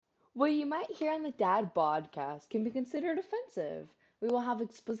What you might hear on the Dad Podcast can be considered offensive. We will have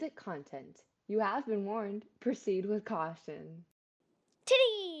explicit content. You have been warned. Proceed with caution.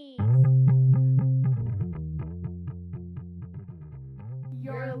 Titties!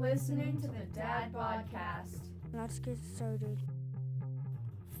 You're listening to the Dad Podcast. Let's get started.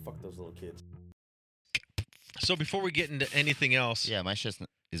 Fuck those little kids. So before we get into anything else, Yeah, my shit's...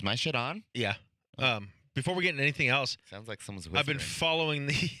 Is my shit on? yeah. Before we get into anything else, Sounds like someone's whispering. I've been following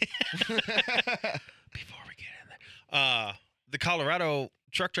the before we get in there, the Colorado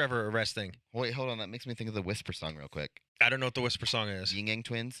truck driver arrest thing. Wait, hold on. That makes me think of the Whisper song real quick. I don't know what the Whisper song is. Yin Yang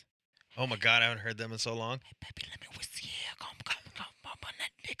Twins. Oh my god, I haven't heard them in so long. Hey, baby, let me whisper. Yeah, come on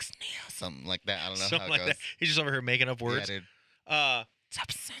that dick snail. Something like that. I don't know Something how it like goes. that. He's just over here making up words. Yeah, dude.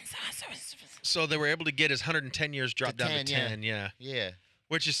 So they were able to get his 110 years dropped down to 10, yeah. Yeah.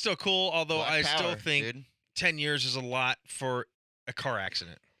 Which is still cool, although Black I power, still think dude. 10 years is a lot for a car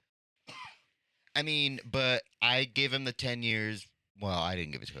accident. I mean, but I gave him the 10 years. Well, I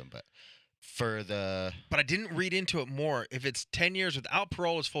didn't give it to him, but for the... But I didn't read into it more. If it's 10 years without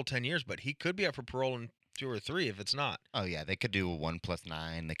parole, it's full 10 years, but he could be up for parole in 2 or 3 if it's not. Oh, yeah. They could do a 1 +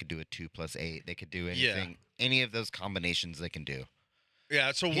 9. They could do a 2 + 8. They could do anything. Any of those combinations they can do.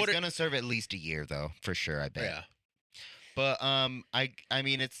 Yeah, so He's what going to serve at least a year, though, for sure, I bet. Yeah. But I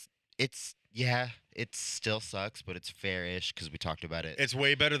mean it still sucks, but it's fair-ish because we talked about it. It's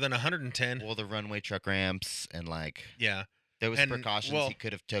way better than 110. Well, the runway truck ramps and like Yeah. there was And, precautions well, he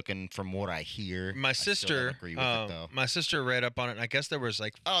could have taken from what I hear. My I still don't sister agree with it, though. my sister read up on it, and I guess there was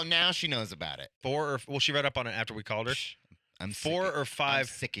like Oh, now she knows about it. she read up on it after we called her. Shh, I'm 4 sick of, or I'm 5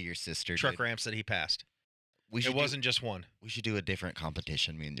 sick of your sister. truck dude. ramps that he passed. We should It wasn't just one. We should do a different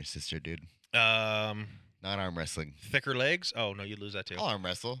competition, me and your sister, dude. Not arm wrestling. Thicker legs? Oh, no, you'd lose that too. I'll arm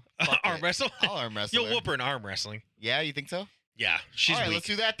wrestle. Fuck Arm it. wrestle? I'll arm wrestle. You'll whoop her in arm wrestling. Yeah, you think so? Yeah, she's All right, weak. let's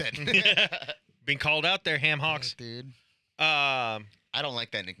do that then. Being called out there, ham hocks. Dude. I I don't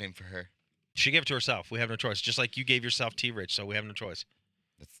like that nickname for her. She gave it to herself. We have no choice. Just like you gave yourself T Rich, so we have no choice.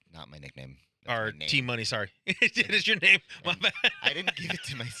 That's not my nickname. That's Or my name. T Money, sorry. It is your name. My bad. I didn't give it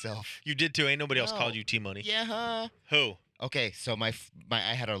to myself. You did too. Ain't nobody else No. called you T Money. Yeah, huh? Who? Okay, so my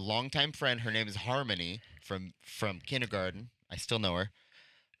I had a longtime friend. Her name is Harmony from kindergarten. I still know her,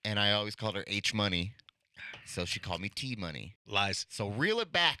 and I always called her H Money, so she called me T Money. Lies. So reel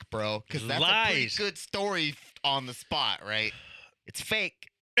it back, bro, because that's a pretty Lies. good story on the spot, right? It's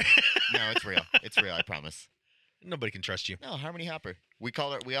fake. No, it's real. It's real. I promise. Nobody can trust you. No, Harmony Hopper. We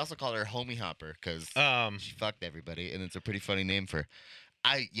call her. We also call her Homie Hopper because she fucked everybody, and it's a pretty funny name for.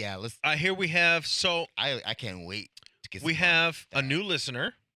 Let's. I hear we have I can't wait to get. we some have a that. new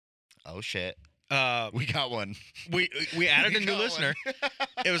listener. Oh shit. We We got one. we added a We new got listener. one.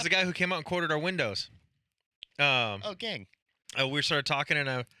 It was the guy who came out and quoted our windows. Oh, gang. We started talking, and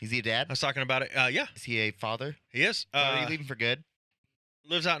I Is he a dad? was talking about it. Yeah, Is he a father? he is. Are you leaving for good?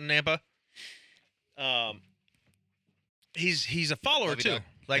 Lives out in Nampa. He's a follower Love you, too. dog.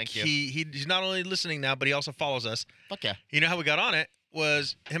 Like Thank you. he's not only listening now, but he also follows us. Fuck yeah. You know how we got on it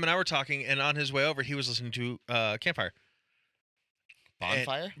was him and I were talking, and on his way over, he was listening to Campfire.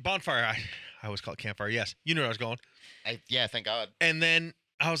 Bonfire? Bonfire. I always call it Campfire. Yes, you knew where I was going. Yeah, thank God. And then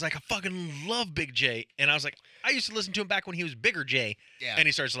I was like, I fucking love Big J, and I was like, I used to listen to him back when he was Bigger J. Yeah. And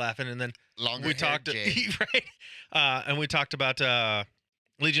he starts laughing, and then Longer we talked, Jay. right? And we talked about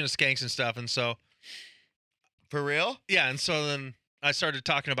Legion of Skanks and stuff, and so For real? yeah, and so then I started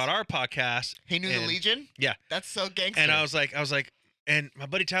talking about our podcast. He knew the and- Legion? Yeah. That's so gangster. And I was like, and my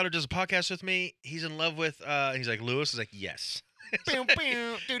buddy Tyler does a podcast with me. He's in love with, he's like, Lewis is like, yes. Pew,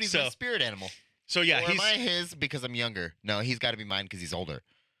 pew. Dude, he's So- my spirit animal. So yeah, Or he's am I his because I'm younger? No, he's got to be mine because he's older.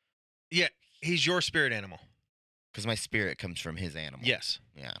 he's your spirit animal. Because my spirit comes from his animal. Yes.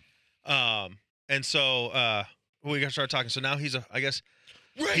 Yeah. And so we got to start talking. So now he's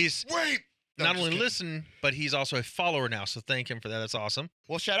he's Wait. No, not I'm just only kidding. listen, but he's also a follower now. So thank him for that. That's awesome.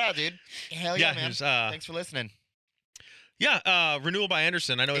 Well, shout out, dude. Hell yeah, man. he's, Thanks for listening. Renewal by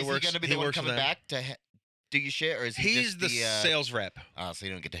Anderson. I know Is he works. he going to be he the one works for coming them. back to do your shit, or is he He's just the sales rep. Oh, so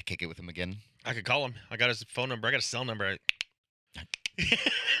you don't get to kick it with him again? I could call him. I got his phone number. I got his cell number.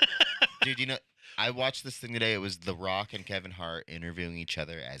 Dude, you know, I watched this thing today. It was The Rock and Kevin Hart interviewing each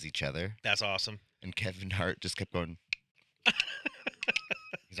other as each other. That's awesome. And Kevin Hart just kept going.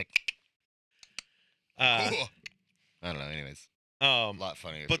 He's like, Uh, cool. I don't know. Anyways, a lot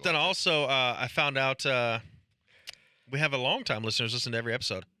funnier. if But you then watch it. also, I found out we have a long-time listeners listen to every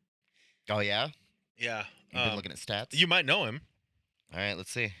episode. Oh, yeah? Yeah. You've been looking at stats? You might know him. All right,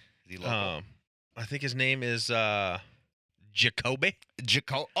 let's see. Is he local? I think his name is Jacoby.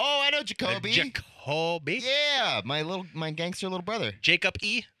 Oh, I know Jacoby. Jacoby. Yeah, my gangster little brother. Jacob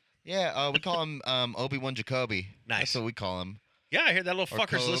E. Yeah, we call him Obi-Wan Jacoby. Nice. That's what we call him. Yeah, I hear that little Or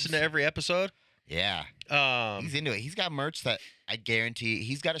fucker's listen to Cobes. every episode. Yeah, he's into it. He's got merch that I guarantee.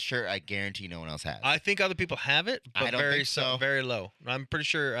 He's got a shirt I guarantee no one else has. I think other people have it, but I don't very think so. very low. I'm pretty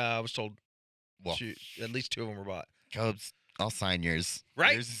sure I was told Well, at least 2 of them were bought. Cobes, I'll sign yours.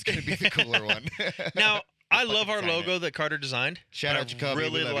 Right? Yours is gonna be the cooler one. Now, I love fucking our sign it. logo that Carter designed. Shout and out Jacoby. We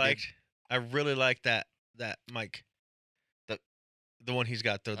Really love you, dude. I really like that mic. The one he's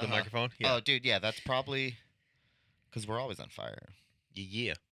got, the Uh-huh. microphone. Yeah. Oh, dude, yeah, that's probably because we're always on fire.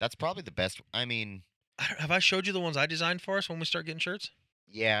 Yeah. That's probably the best. I mean, Have I showed you the ones I designed for us when we start getting shirts?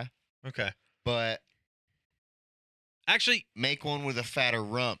 yeah, Okay. but Actually, make one with a fatter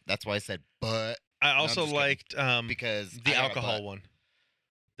rump. That's why I said but, I I'm also just kidding. liked because the I got a alcohol butt. one.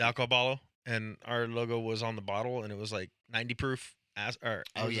 The alcohol bottle, and our logo was on the bottle, and it was like 90 proof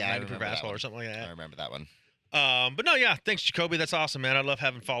Oh, yeah, I 90 proof remember that asshole or one. something like I that. remember that one. But no, yeah, thanks Jacoby. That's awesome, man. I love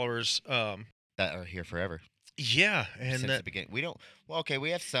having followers. That are here forever. Yeah, and Since the beginning. We don't. Well, okay, we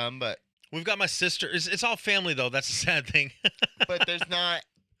have some, but we've got my sister. It's all family though. That's the sad thing. there's not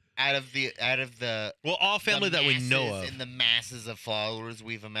out of the Well, all family the that we know masses of. and the masses of followers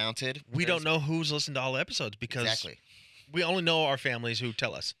we've amounted. We don't know who's listened to all the episodes because Exactly. we only know our families who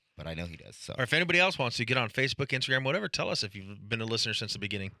tell us. But I know he does. So. Or if anybody else wants to get on Facebook, Instagram, whatever, tell us if you've been a listener since the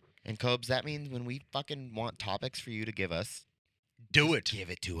beginning. And Cobes, that means when we fucking want topics for you to give us, Do it. give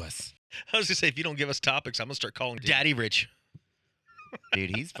it to us. I was gonna say if you don't give us topics, I'm gonna start calling Dude. Daddy Rich.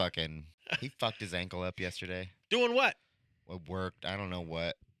 Dude, he fucked his ankle up yesterday. Doing what? It worked. I don't know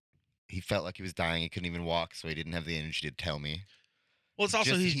what. He felt like he was dying. He couldn't even walk, so he didn't have the energy to tell me. Well, it's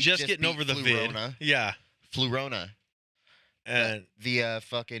also he's he just just getting beat over the Flurona. vid. Yeah, Flurona. and The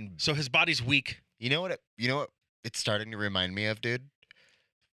fucking. so his body's weak. You know what? It's starting to remind me of, dude.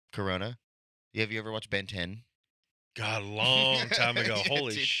 Corona. Have you ever watched Ben 10? God, a long time ago. Yeah,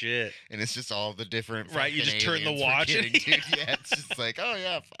 Holy dude. shit! And it's just all the different. Right, you fucking just turn the aliens we're watch and- getting, dude. Yeah, it's just like, oh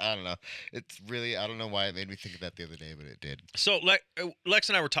yeah, I don't know. It's really, I don't know why it made me think of that the other day, but it did. So Lex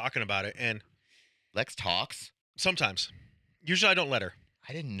and I were talking about it, and Lex talks. sometimes, usually I don't let her.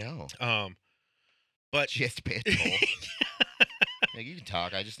 I didn't know. But She has to pay a toll. Like, you can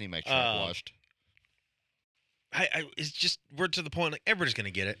talk. I just need my truck washed. it's just we're to the point like everybody's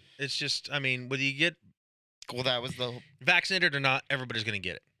gonna get it. It's just I mean whether you get Well, that was the. vaccinated or not, everybody's gonna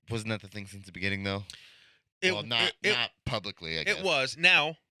get it. Wasn't that the thing since the beginning, though? It Well, not publicly. I guess. it was.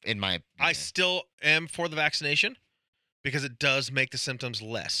 Now In my. I still am for the vaccination because it does make the symptoms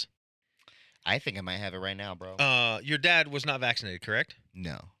less. I think I might have it right now, bro. Your dad was not vaccinated, correct?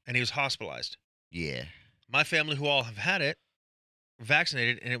 No. And he was hospitalized. Yeah. My family, who all have had it,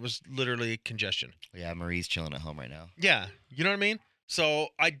 vaccinated, and it was literally congestion. Yeah. Marie's chilling at home right now. Yeah, you know what I mean. So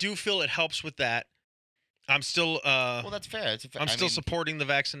I do feel it helps with that. I'm still Well, that's fair. It's a fair. I'm still supporting the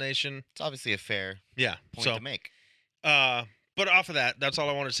vaccination. It's obviously a fair Yeah. point So to make. but off of that, that's all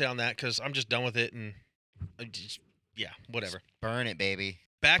I wanted to say on that because I'm just done with it and yeah, whatever. Burn it, baby.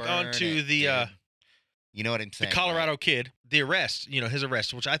 Back Burn onto it, the dude. You know what I'm the saying? Colorado kid, the arrest, his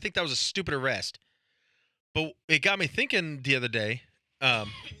arrest, which I think that was a stupid arrest. But it got me thinking the other day,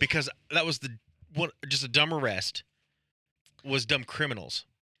 because that was just a dumb arrest, was dumb criminals.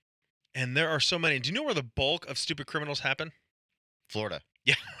 And there are so many. Do you know where the bulk of stupid criminals happen? Florida.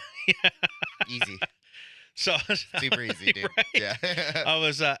 Yeah. Easy. So Super easy, dude. Right. Yeah. I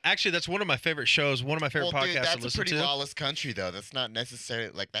was actually that's one of my favorite shows, one of my favorite well, podcasts dude, to that's a listen pretty to. lawless country, though. That's not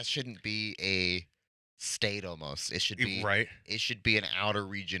necessarily like that. Shouldn't be a state almost. It should be Right. It should be an outer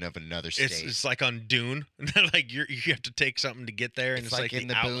region of another state. It's like on Dune, like you have to take something to get there, and it's like in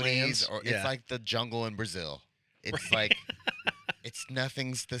the outlands. boonies, or Yeah. it's like the jungle in Brazil. It's Right. like it's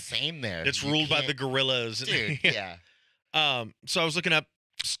nothing's the same there. It's You ruled by the can't- gorillas. dude. Yeah. So I was looking up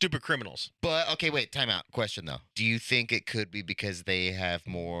stupid criminals. But okay, wait, time out. Question though. Do you think it could be because they have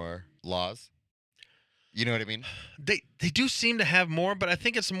more laws? You know what I mean? They do seem to have more, but I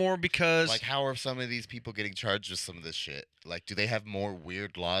think it's more because Like, how are some of these people getting charged with some of this shit? Like, do they have more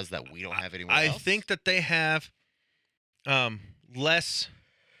weird laws that we don't have anywhere I else? think that they have less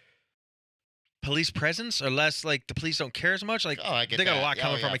police presence or less like the police don't care as much. Like Oh, I get they got a that. lot Yeah,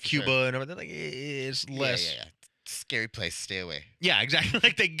 coming oh, from yeah, like for Cuba sure. and everything. Like it's Yeah, less. yeah. Scary place. Stay away. Yeah, exactly.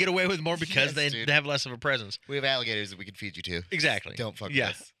 Like they can get away with more because Yes, dude. they have less of a presence. We have alligators that we can feed you to. Exactly. Don't fuck Yeah.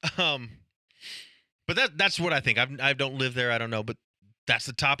 with us. But that's what I think. I don't live there. I don't know, but that's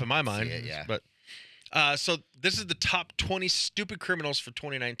the top in my mind. it, yeah. But so this is the top 20 stupid criminals for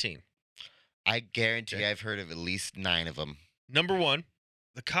 2019. I guarantee Okay. I've heard of at least 9 of them. Number 1,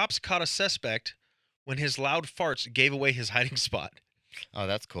 the cops caught a suspect when his loud farts gave away his hiding spot. Oh,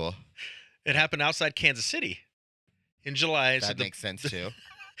 that's cool. It happened outside Kansas City in July. It That said makes sense too.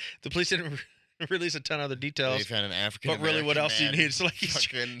 The police didn't release a ton of other They details. found an African But really, what else do you need? It's like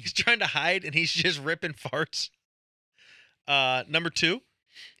fucking... he's trying to hide and he's just ripping farts. Number 2,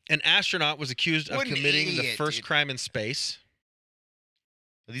 an astronaut was accused of What an committing the idiot, first dude. crime in space.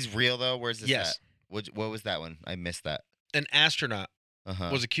 Are these real though? Where's this Yes. at? What was that one? I missed that. An astronaut Uh-huh.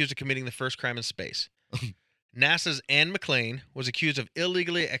 was accused of committing the first crime in space. NASA's Anne McClain was accused of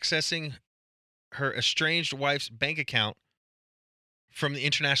illegally accessing her estranged wife's bank account from the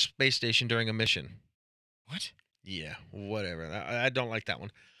International Space Station during a mission. What? Yeah, whatever. I don't like that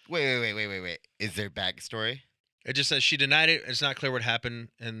one. Wait. Is there backstory? It just says she denied it. It's not clear what happened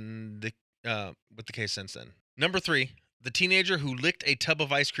with the case since then. Number 3, the teenager who licked a tub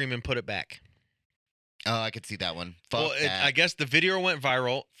of ice cream and put it back. Oh, I could see that one. Fuck that. I guess the video went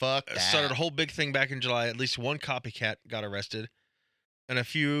viral. Fuck that. Started a whole big thing back in July. At least one copycat got arrested. And a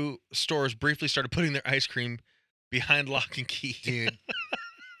few stores briefly started putting their ice cream behind lock and key. Dude.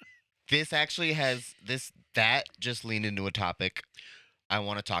 This actually has that just leaned into a topic I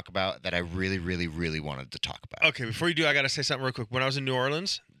want to talk about that I really, really, really wanted to talk about. Okay, before you do, I got to say something real quick. When I was in New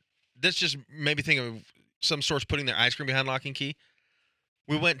Orleans, this just made me think of some stores putting their ice cream behind lock and key.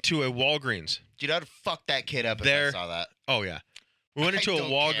 We went to a Walgreens. Dude, I'd fuck that kid up if There- I saw that. Oh, yeah. We went I into a don't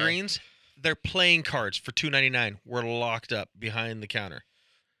care. Walgreens. Their playing cards for $2.99 were locked up behind the counter.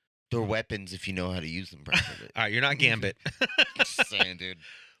 They're weapons if you know how to use them properly. All right, you're not Gambit. Just saying, dude.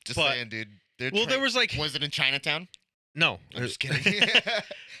 But- saying, dude. They're Well, there was like... Was it in Chinatown? No. I'm just kidding. There,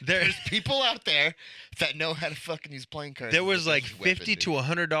 There's people out there that know how to fucking use playing cards. there as was a like weapon, $50 dude. to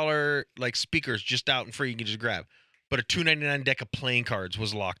 $100 like speakers just out and free you can just grab. But a $2.99 deck of playing cards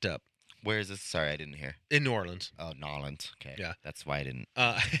was locked up Where is this? Sorry, I didn't hear. in New Orleans. Oh, Nolans. Okay. Yeah. That's why I didn't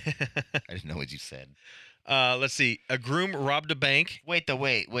I know what you said. let's see. A groom robbed a bank. Wait. I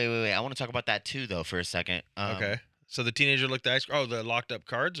want to talk about that too, though, for a second. Okay. So the teenager looked at ice. Oh, the locked up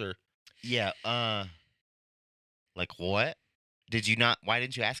cards, or Yeah. Like what? Did you not? Why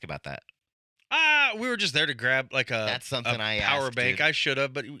didn't you ask about that? we were just there to grab like a That's something a I power asked, bank. dude. I should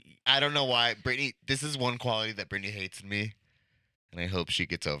have, but I don't know why. Brittany, this is one quality that Brittany hates in me, and I hope she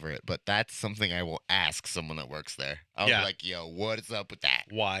gets over it. But that's something I will ask someone that works there. I'll Yeah. be like, yo, what is up with that?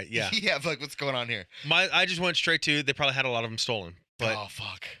 why? Yeah. Yeah, like, what's going on here? I just went straight to. They probably had a lot of them stolen, but oh,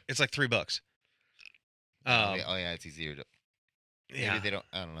 fuck. it's like $3. Oh, yeah, it's easier to. Maybe Yeah. they don't.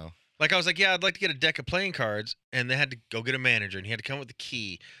 I don't know. Like I was like, yeah, I'd like to get a deck of playing cards, and they had to go get a manager, and he had to come with the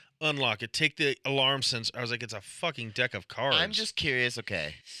key, unlock it, take the alarm sensor. I was like, it's a fucking deck of cards. I'm just curious.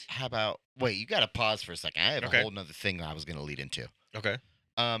 Okay, how about? Wait, you got to pause for a second. I have Okay. a whole nother thing I was gonna lead into. okay.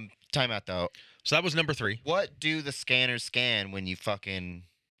 Time out though. So that was number 3. What do the scanners scan when you fucking,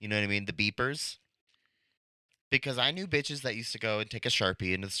 you know what I mean? The beepers? Because I knew bitches that used to go and take a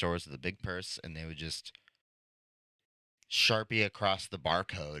Sharpie into the stores with a big purse and they would just Sharpie across the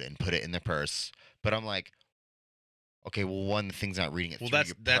barcode and put it in their purse. But I'm like, okay, well, one, the thing's not reading it Well, through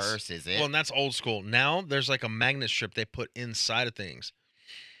that's- your purse, is it? Well, and that's old school. Now there's like a magnet strip they put inside of things.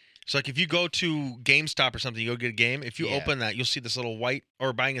 So like if you go to GameStop or something, you go get a game. If you Yeah. open that, you'll see this little white,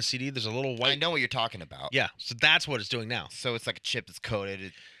 or buying a CD. There's a little I white. know what you're talking about. Yeah. So that's what it's doing now. So it's like a chip that's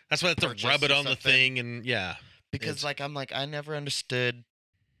coated. That's why they have to Purchase rub it or on the something. thing, and yeah. Because It's- like I'm like I never understood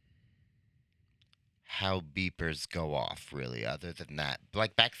how beepers go off really other than that.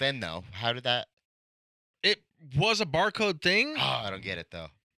 Like back then though, how did that It was a barcode thing, Oh, I don't get it though.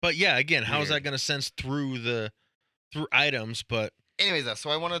 but yeah. Again, how is that Weird. going to sense through items? But Anyways though, so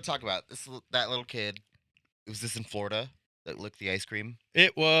I wanted to talk about that little kid. Was this in Florida that licked the ice cream?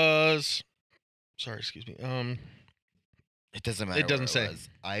 it was. Sorry, excuse me. It doesn't matter. It doesn't where say. was.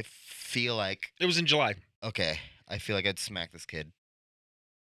 I feel like It was in July. okay. I feel like I'd smack this kid,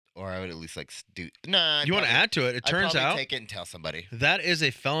 or I would at least like do. Nah, You want to add to it? It turns out take it and tell somebody. that is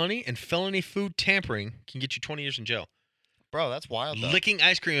a felony, and felony food tampering can get you 20 years in jail. Bro, that's wild. Though. Licking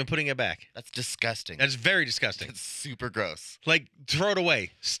ice cream and putting it back. That's disgusting. That's very disgusting. That's super gross. Like, throw it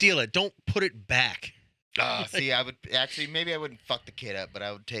away. Steal it. Don't put it back. See, I would actually maybe I wouldn't fuck the kid up, but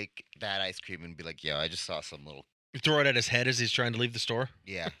I would take that ice cream and be like, "Yo, I just saw some little Throw it at his head as he's trying to leave the store.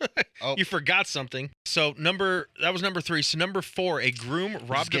 yeah." Oh, You forgot something. So that was number 3. So number 4, a groom just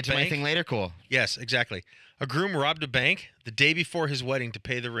robbed a get to my bank. thing later. Cool. Yes, exactly. A groom robbed a bank the day before his wedding to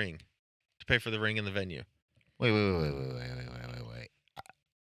pay for the ring in the venue. Wait.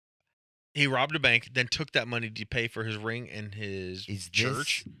 He robbed a bank, then took that money to pay for his ring and his Is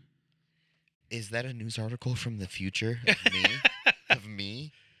church. Is that a news article from the future of me? Of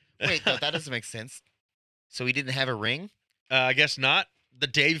me? Wait, no, that doesn't make sense. So he didn't have a ring? I guess not. The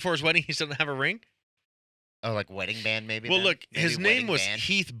day before his wedding, he still didn't have a ring. Oh, like wedding band maybe? Well, then? look, Maybe his name wedding was band?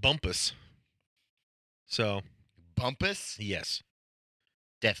 Heath Bumpus. So Bumpus? yes,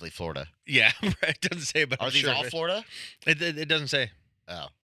 Definitely Florida. Yeah, it doesn't say, but Are I'm these sure all of it. Florida? It doesn't say. Oh.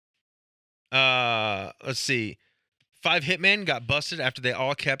 Let's see. 5 hitmen got busted after they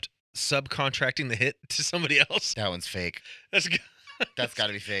all kept subcontracting the hit to somebody else. That one's fake. That's g- That's got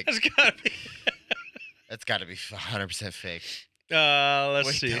to be fake. that's gotta be. That's got to be 100% fake. Let's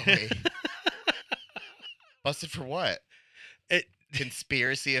Wait, see. no, wait. Busted for what? It,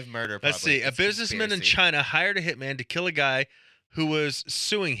 Conspiracy of murder, probably. let's see. A It's businessman in conspiracy. China hired a hitman to kill a guy who was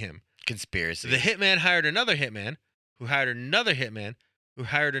suing him. Conspiracy. The hitman hired another hitman, who hired another hitman, who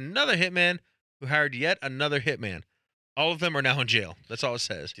hired another hitman, who hired yet another hitman. All of them are now in jail. That's all it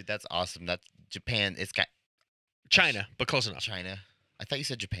says. Dude, that's awesome. That's Japan. It's got China, but close enough. China. I thought you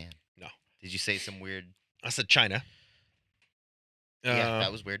said Japan. No. Did you say some weird? I said China. Yeah,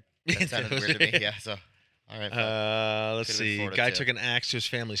 that was weird. That sounded weird to me. Yeah. So, all right. fuck. Let's Could've been see. Florida, Guy too. took an axe to his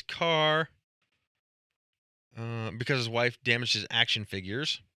family's car because his wife damaged his action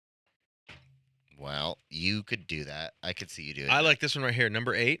figures. Well, you could do that. I could see you doing. I that. like this one right here.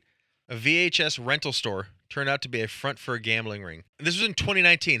 Number 8. A VHS rental store turned out to be a front for a gambling ring. And this was in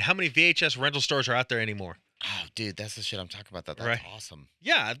 2019. How many VHS rental stores are out there anymore? Oh, dude, that's the shit I'm talking about. That's Right. awesome.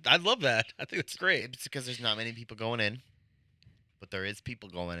 Yeah, I love that. I think it's great. It's because there's not many people going in, but there is people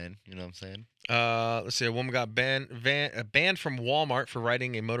going in. You know what I'm saying? Let's see. A woman got banned from Walmart for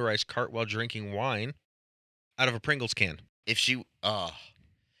riding a motorized cart while drinking wine out of a Pringles can. If she, all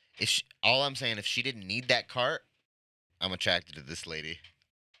I'm saying, if she didn't need that cart, I'm attracted to this lady.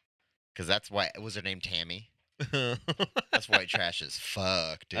 Because that's why, was her name Tammy? That's white trash as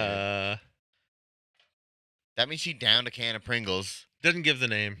fuck, dude. That means she downed a can of Pringles. Doesn't give the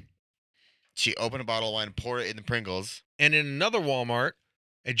name. She opened a bottle of wine and poured it in the Pringles. And in another Walmart,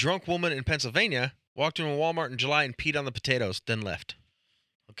 a drunk woman in Pennsylvania walked into a Walmart in July and peed on the potatoes, then left.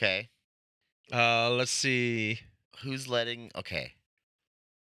 Okay. Let's see. Who's letting, okay.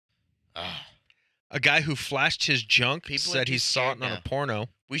 A guy who flashed his junk People are said too he saw it scared on now. a porno.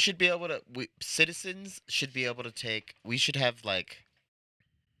 We should be able to, citizens should be able to take, we should have, like,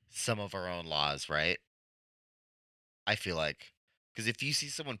 some of our own laws, right? I feel like. Because if you see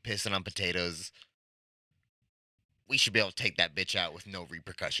someone pissing on potatoes, we should be able to take that bitch out with no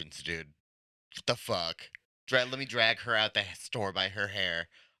repercussions, dude. What the fuck? Let me drag her out the store by her hair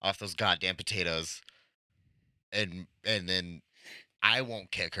off those goddamn potatoes. And then I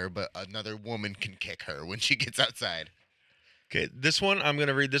won't kick her, but another woman can kick her when she gets outside. Okay, this one, I'm going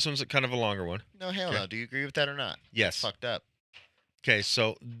to read. This one's kind of a longer one. No, hell Okay. no. Do you agree with that or not? Yes. That's fucked up. Okay,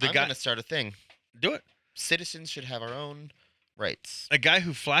 so the I'm guy... going to start a thing. Do it. Citizens should have our own rights. A guy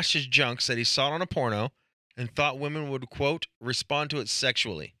who flashed his junk said he saw it on a porno and thought women would, quote, respond to it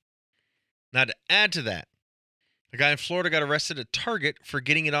sexually. Now, to add to that, a guy in Florida got arrested at Target for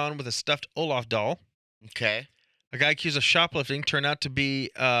getting it on with a stuffed Olaf doll. Okay. A guy accused of shoplifting turned out to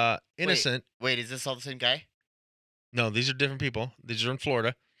be innocent. Wait, is this all the same guy? No, these are different people. These are in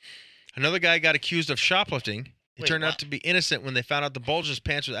Florida. Another guy got accused of shoplifting. He Wait, turned out what? to be innocent when they found out the bulge in his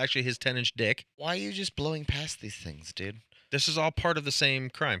pants was actually his 10-inch dick. Why are you just blowing past these things, dude? This is all part of the same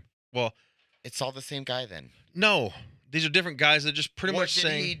crime. Well, It's all the same guy then. no. These are different guys that just pretty what much did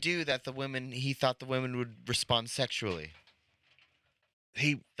saying he do that he thought the women would respond sexually?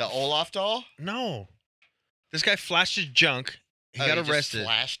 he The Olaf doll? no. This guy flashed his junk. He got just arrested.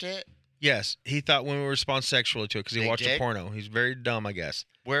 flashed it? Yes, he thought women would respond sexually to it because he Big watched a dick? porno. He's very dumb, I guess.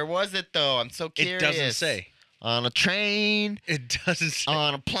 Where was it though? I'm so curious. It doesn't say. On a train, It doesn't say.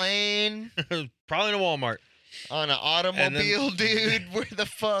 on a plane, Probably in a Walmart. on an automobile, dude. Where the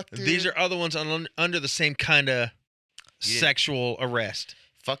fuck, dude? These are other ones under the same kind of You didn't- sexual arrest.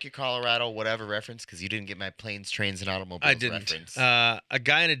 Fuck your Colorado, whatever reference, because you didn't get my planes, trains, and automobiles I didn't. reference. A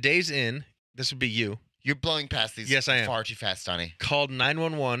guy in a Days Inn, this would be you, You're blowing past these Yes, I am. far too fast, Donnie. called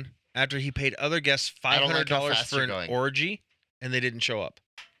 911 after he paid other guests I don't like how $500 fast for you're an going. orgy, and they didn't show up.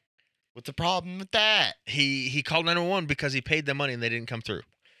 What's the problem with that? He called 911 because he paid them money and they didn't come through.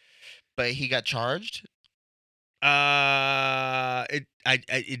 But he got charged? It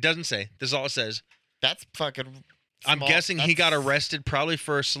doesn't say. This is all it says. That's fucking I'm small- guessing he got that's- arrested probably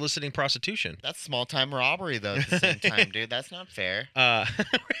for soliciting prostitution. That's small time robbery though at the same time, dude. That's not fair.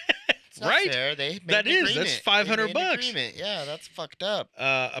 It's not right? fair. They made That an is. That's agreement. They $500 made an bucks. agreement. Yeah, that's fucked up.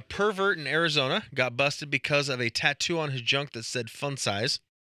 A pervert in Arizona got busted because of a tattoo on his junk that said fun size.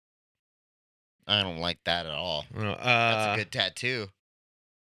 I don't like that at all. That's That's a good tattoo.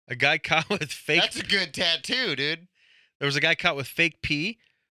 A guy caught with fake. That's a good tattoo, dude. There was a guy caught with fake pee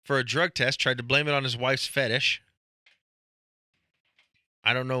for a drug test. Tried to blame it on his wife's fetish.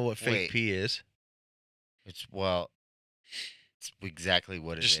 I don't know what fake Wait. pee is. It's well, It's exactly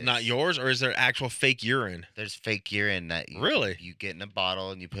what it is. Just not yours, or is there actual fake urine? There's fake urine that Really? you get in a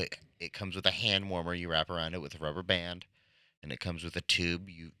bottle and you put. It comes with a hand warmer. You wrap around it with a rubber band, and it comes with a tube.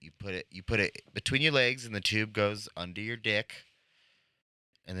 You put it between your legs, and the tube goes under your dick.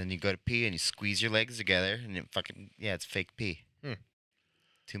 And then you go to pee, and you squeeze your legs together, and it it's fake pee.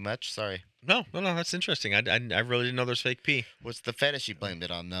 Too much? Sorry. No, that's interesting. I really didn't know there's fake pee. What's the fetish you blamed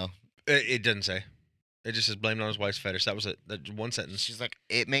it on, though? It doesn't say. It just says blamed on his wife's fetish. That was it. That one sentence. She's like,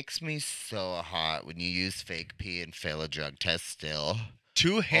 it makes me so hot when you use fake pee and fail a drug test still.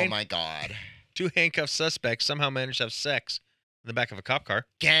 Oh my God. 2 handcuffed suspects somehow managed to have sex in the back of a cop car.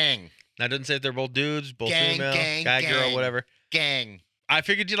 Gang. Now, it doesn't say if they're both dudes, both Gang, female, gang, guy, girl, gang. whatever. Gang. I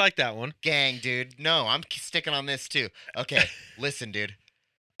figured you'd like that one. Gang, dude. No, I'm sticking on this, too. Okay, listen, dude.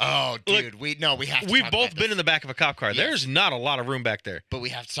 Oh, dude. Look, we have to We've talk both about been this. in the back of a cop car. Yes. There's not a lot of room back there. But we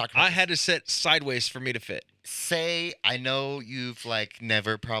have to talk about I this. had to sit sideways for me to fit. Say, I know you've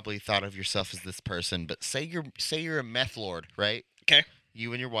never probably thought of yourself as this person, but say you're a meth lord, right? Okay.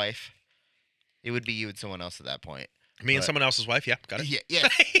 You and your wife. It would be you and someone else at that point. Me and someone else's wife. Yeah, got it.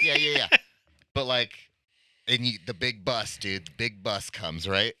 Yeah. But the big bus, dude. The big bus comes,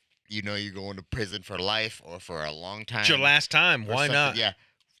 right? You know you're going to prison for life or for a long time. It's your last time. or Why something. not? Yeah.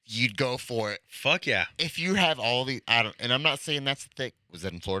 You'd go for it. Fuck yeah. If you have all the and I'm not saying that's the thing. Was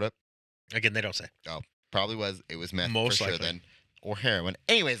that in Florida? Again, they don't say. Probably was. It was meth Most for sure likely. then. Or heroin.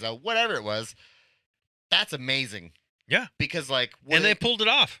 Anyways, though, whatever it was, that's amazing. Yeah. Because And they pulled it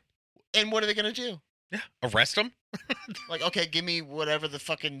off. and what are they gonna do? Yeah. Arrest them? Okay, give me whatever the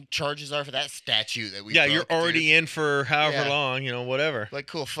fucking charges are for that statute that we Yeah, broke, you're already in for however Yeah. long, whatever.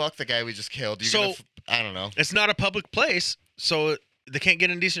 cool, fuck the guy we just killed. You're So- gonna I don't know. It's not a public place, so they can't get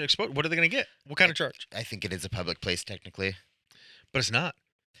indecent exposure. What are they going to get? What kind of charge? I think it is a public place technically. But it's not.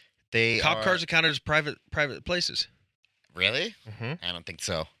 They Cop cars are counted as private places. Really? Mm-hmm. I don't think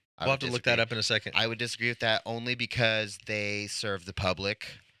so. I We'll would have to look that disagree. up in a second. I would disagree with that only because they serve the public.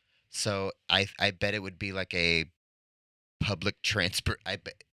 So I bet it would be like a public transport. I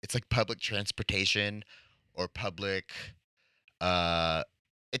bet it's like public transportation or public.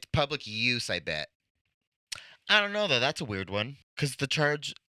 It's public use. I bet. I don't know though. That's a weird one because the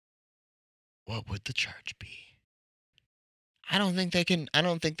charge. What would the charge be? I don't think they can. I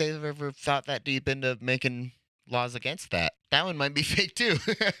don't think they've ever thought that deep into making laws against that. That one might be fake too.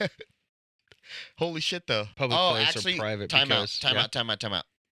 Holy shit, though. Public place or actually, private Time because- out. yeah. Time out.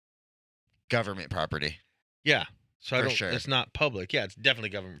 Government property. Yeah. So For sure. It's not public. Yeah, it's definitely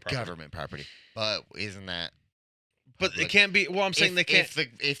government property. Government property. But isn't that? But it public? can't be. Well, I'm saying they can't.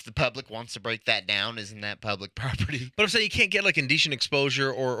 If the public wants to break that down, isn't that public property? But I'm saying you can't get indecent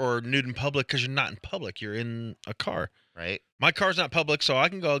exposure or nude in public because you're not in public. You're in a car. Right. My car's not public, so I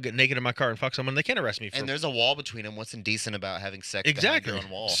can go get naked in my car and fuck someone. They can't arrest me for And there's a wall between them. What's indecent about having sex exactly. behind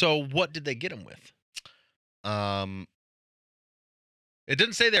your own wall? So what did they get him with? It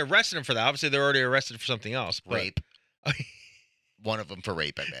didn't say they arrested him for that. Obviously, they're already arrested for something else. But... Rape. One of them for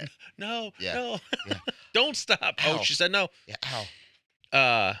rape, I bet. No. Yeah. No. Yeah. Don't stop. Ow. Oh, she said no. Yeah.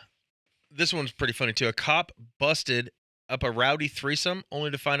 Ow. This one's pretty funny too. A cop busted up a rowdy threesome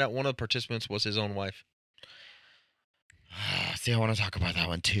only to find out one of the participants was his own wife. See, I want to talk about that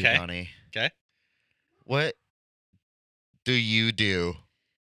one too, 'Kay. Donnie. Okay. What do you do?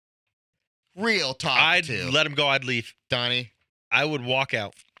 Real talk, I'd too. let him go. I'd leave. Donnie, I would walk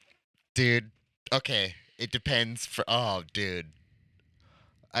out. dude. Okay, it depends. Dude,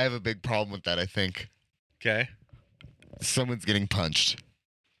 I have a big problem with that. I think Okay. someone's getting punched,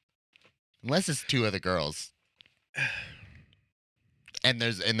 unless it's two other girls. And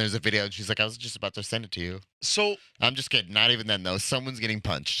there's a video, and she's like, "I was just about to send it to you." So I'm just kidding. Not even then, though. Someone's getting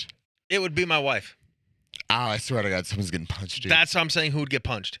punched. it would be my wife. Oh, I swear to God, someone's getting punched, dude. That's how I'm saying who would get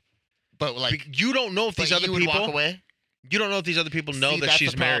punched. but You don't know if these other you would people. walk away. You don't know if these other people know See, that that's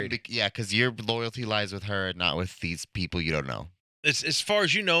she's the problem, married. Yeah, because your loyalty lies with her, not with these people you don't know. As far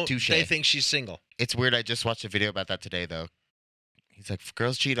as you know, Touche. they think she's single. It's weird. I just watched a video about that today, though. He's like, if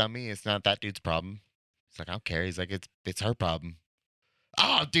girls cheat on me, it's not that dude's problem. He's like, I don't care. He's like, it's her problem.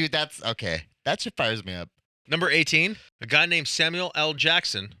 Oh, dude, that's okay. That shit fires me up. Number 18, a guy named Samuel L.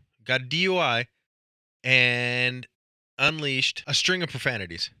 Jackson got a DUI and unleashed a string of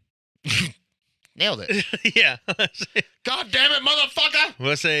profanities. Nailed it. Yeah. God damn it, motherfucker!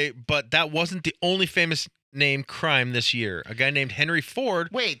 Let's say, but that wasn't the only famous name crime this year. A guy named Henry Ford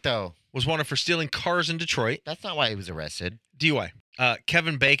Wait, though. was wanted for stealing cars in Detroit. That's not why he was arrested. DUI.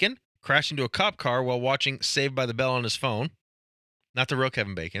 Kevin Bacon crashed into a cop car while watching Saved by the Bell on his phone. Not the real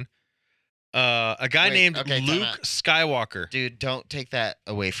Kevin Bacon. A guy Wait, named okay, time Luke out. Skywalker. Dude, don't take that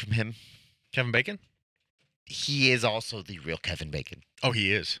away from him. Kevin Bacon? he is also the real Kevin Bacon. Oh,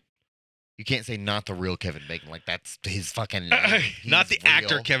 he is. You can't say not the real Kevin Bacon. Like, that's his fucking name. Not the He's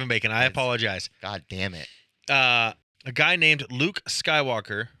actor real. Kevin Bacon. I Yes. apologize. God damn it. A guy named Luke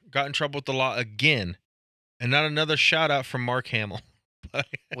Skywalker got in trouble with the law again, and not another shout out from Mark Hamill.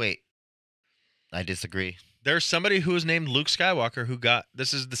 Wait. I disagree. There's somebody who is named Luke Skywalker who got.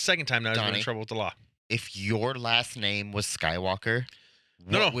 This is the second time now he's been in Donnie. trouble with the law. If your last name was Skywalker,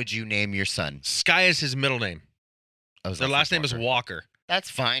 No. what would you name your son? Sky is his middle name. Oh, Their last name is Walker. That's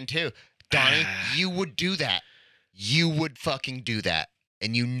fine too. Donnie, you would do that. You would fucking do that.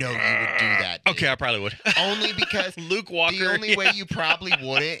 And you know you would do that. Dude. Okay, I probably would. Only because Luke Walker. the only way you probably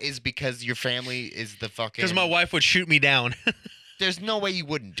wouldn't is because your family is the fucking. Because my wife would shoot me down. There's no way you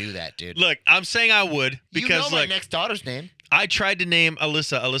wouldn't do that, dude. Look, I'm saying I would because you know my look, next daughter's name. I tried to name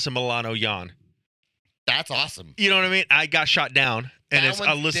Alyssa Milano Jan. That's awesome. You know what I mean? I got shot down, and That it's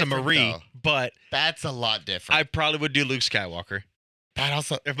one's Alyssa different, Marie, though. but That's a lot different. I probably would do Luke Skywalker. That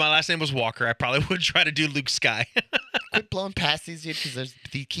also If my last name was Walker, I probably would try to do Luke Sky. quit blowing past these, dude, because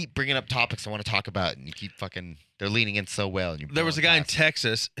you keep bringing up topics I want to talk about, and you keep fucking. They're leaning in so well, and you. There was a guy in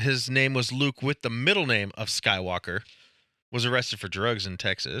Texas. His name was Luke with the middle name of Skywalker. Was arrested for drugs in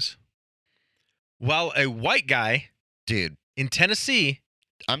Texas. While a white guy dude. in Tennessee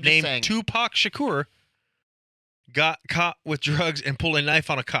I'm just named saying, Tupac Shakur got caught with drugs and pulled a knife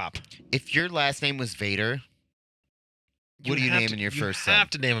on a cop. if your last name was Vader, what are you naming your first You have son?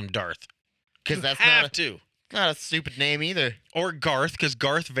 to name him Darth. Because You that's have not to. not a stupid name either. Or Garth, because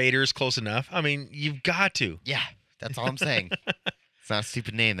Garth Vader is close enough. I mean, you've got to. Yeah, that's all I'm saying. It's not a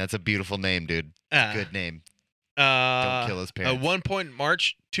stupid name. That's a beautiful name, dude. Good name. Don't kill his At parents. one point in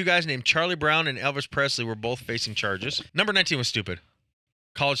March, two guys named Charlie Brown and Elvis Presley were both facing charges. Number 19 was stupid.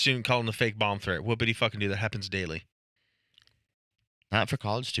 College student calling the fake bomb threat. What did he fucking do? That happens daily. Not for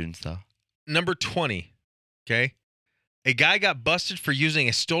college students, though. Number 20, okay? A guy got busted for using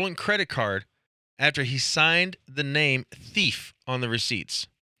a stolen credit card after he signed the name Thief on the receipts.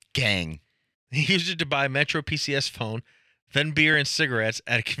 Gang. He used it to buy a Metro PCS phone, then beer and cigarettes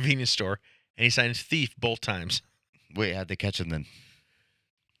at a convenience store, and he signed Thief both times. Wait, how'd they catch him then?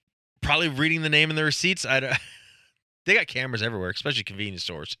 Probably reading the name in the receipts. They got cameras everywhere, especially convenience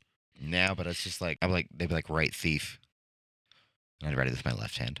stores. Now, but it's just like, they'd be like, right, thief. And I'd write it with my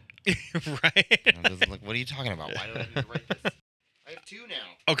left hand. Right? And I was like, what are you talking about? Why do I need to write this? I have two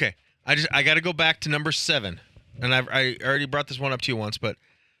now. Okay. I got to go back to number 7. And I already brought this one up to you once, but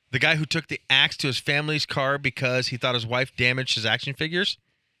the guy who took the axe to his family's car because he thought his wife damaged his action figures.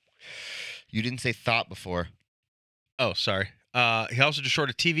 You didn't say thought before. Oh, sorry. He also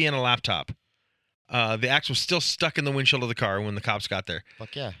destroyed a TV and a laptop. The axe was still stuck in the windshield of the car when the cops got there.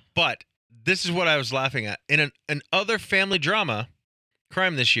 Fuck yeah. But this is what I was laughing at. In an other family drama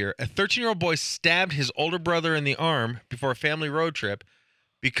crime this year, a 13-year-old boy stabbed his older brother in the arm before a family road trip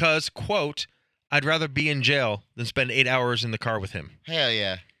because, quote, I'd rather be in jail than spend 8 hours in the car with him. Hell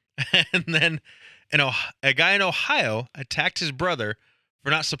yeah. And then a guy in Ohio attacked his brother for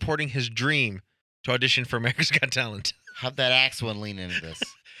not supporting his dream to audition for America's Got Talent. How'd that axe one lean into this?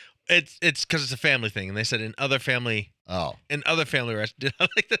 It's because it's a family thing, and they said in other family arrests. I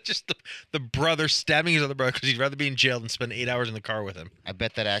like that just the brother stabbing his other brother because he'd rather be in jail than spend 8 hours in the car with him. I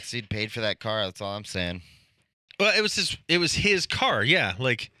bet that axe dude paid for that car. That's all I'm saying. Well, it was his car, yeah.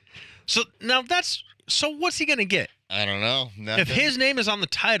 Like, so now what's he gonna get I don't know. Nothing. if his name is on the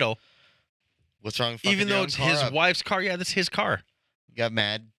title, What's wrong with even fucking your though own it's car his up? wife's car? Yeah, that's his car. You got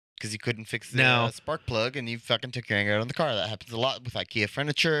mad because you couldn't fix the Now- spark plug, and you fucking took your anger out on the car. That happens a lot with IKEA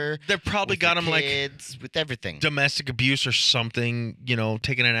furniture. They probably with got the him like kids, with everything. domestic abuse or something. You know,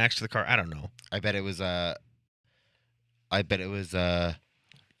 taking an axe to the car. I don't know. I bet it was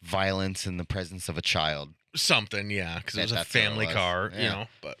violence in the presence of a child. Something, yeah, because it was a That's what it family was. car, you Yeah. know.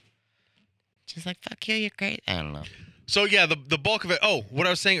 But She's like, "Fuck you, you're great." I don't know. so yeah, the bulk of it. Oh, what I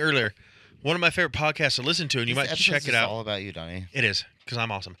was saying earlier, one of my favorite podcasts to listen to, and you This might episode's check it just out. All about you, Donnie. It is because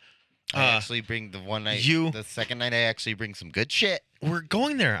I'm awesome. I actually bring the second night. I actually bring some good shit. We're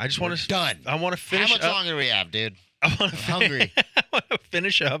going there. I just want to Done. I want to How finish much up. longer do we have, dude? I want to I'm hungry. I want to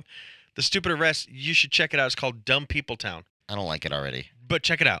finish up the stupid arrest. You should check it out. It's called Dumb People Town. I don't like it already. But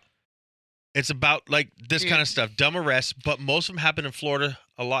check it out. It's about like this Dude. kind of stuff, dumb arrests, but most of them happen in Florida.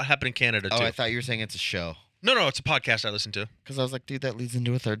 A lot happen in Canada too. Oh, I thought you were saying it's a show. No, it's a podcast I listen to. Because I was like, dude, that leads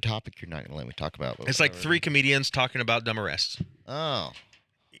into a third topic you're not going to let me talk about. but It's like whatever. 3 comedians talking about dumb arrests. Oh.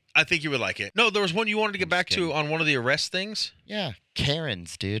 I think you would like it. No, there was one you wanted to get I'm back just to kidding. on one of the arrest things. Yeah.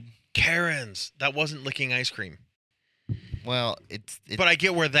 Karens, dude. Karens. That wasn't licking ice cream. Well, it's But I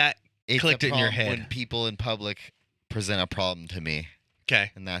get where that it's clicked a it in your problem head. when people in public present a problem to me.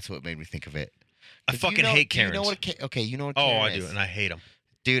 Okay. And that's what made me think of it. I 'Cause fucking hate Do you Karens. know what okay, you know what Oh, Karen I do, is. and I hate them.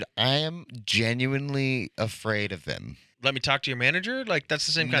 Dude, I am genuinely afraid of them. Let me talk to your manager? Like, that's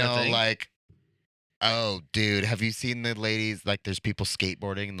the same kind of No, thing? like, oh, dude, have you seen the ladies? Like, there's people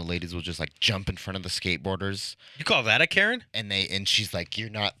skateboarding, and the ladies will just like jump in front of the skateboarders, You call that a Karen? and she's like, "You're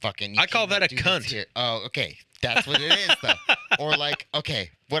not fucking." I call that a do this cunt. here." Oh, okay, that's what it is, though. Or like,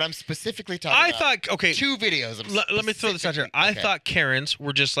 okay, what I'm specifically talking I about. thought, okay, Two videos. let me throw this out here. specifically- I okay. thought Karens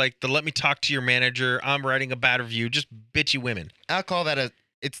were just like the let me talk to your manager, I'm writing a bad review, just bitchy women. I'll call that a.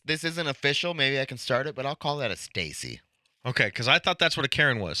 This isn't official. Maybe I can start it, but I'll call that a Stacy. Okay, because I thought that's what a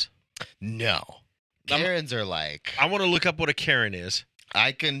Karen was. No, I'm- Karens are like. I want to look up what a Karen is.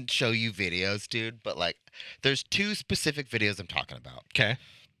 I can show you videos, dude, but like, there's two specific videos I'm talking about. Okay.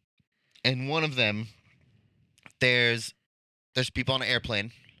 And one of them, there's people on an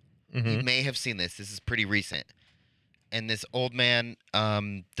airplane. You Mm-hmm. may have seen this. This is pretty recent. And this old man,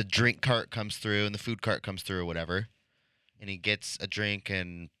 the drink cart comes through and the food cart comes through or whatever. And he gets a drink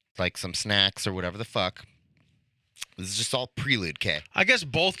and like some snacks or whatever the fuck. This is just all prelude, okay? I guess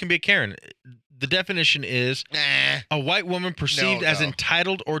both can be a Karen. The definition is Nah, a white woman perceived as no.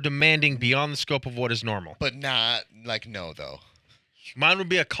 entitled or demanding beyond the scope of what is normal. but not like no though. Mine would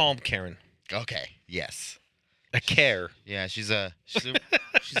be a calm Karen. Okay, yes. A care. Yeah, she's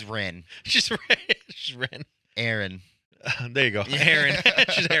Ren. She's she's Ren. Aaron. There you go. Yeah. Aaron.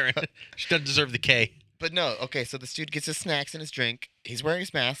 She's Aaron. She doesn't deserve the K. But no, okay, so this dude gets his snacks and his drink. He's wearing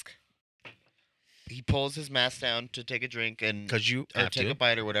his mask. He pulls his mask down to take a drink and Because you or have take to. a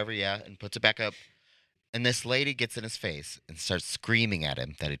bite or whatever, yeah, and puts it back up. And this lady gets in his face and starts screaming at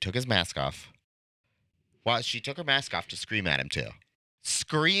him that he took his mask off. Well, she took her mask off to scream at him too.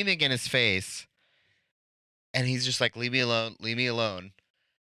 Screaming in his face. And he's just like, leave me alone, leave me alone.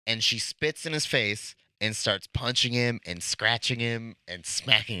 And she spits in his face and starts punching him and scratching him and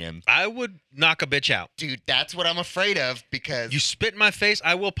smacking him. I would knock a bitch out. Dude, that's what I'm afraid of because, You spit in my face,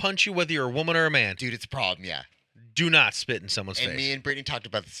 I will punch you whether you're a woman or a man. dude, it's a problem, yeah. Do not spit in someone's And face. me and Brittany talked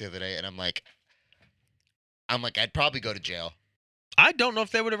about this the other day, and I'm like, I'd probably go to jail. I don't know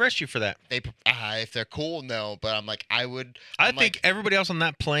if they would arrest you for that. They, if they're cool, no. But I'm like, I would. I I'm think like, everybody else on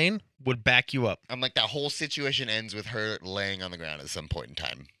that plane would back you up. I'm like that whole situation ends with her laying on the ground at some point in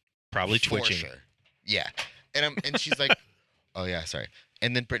time. Probably For twitching. sure. Yeah, and she's like, oh yeah, sorry.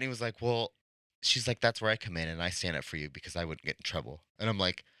 And then Brittany was like, well, she's like, that's where I come in and I stand up for you because I wouldn't get in trouble. And I'm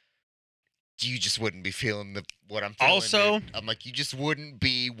like, you just wouldn't be feeling what I'm feeling. Also- dude. I'm like, you just wouldn't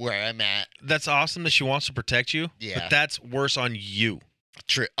be where I'm at. That's awesome that she wants to protect you. Yeah. But that's worse on you.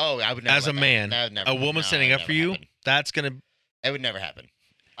 True. Oh, I would never. As a let that- man, that would never, A woman no, standing that up would for never you, happen. that's going to. It would never happen.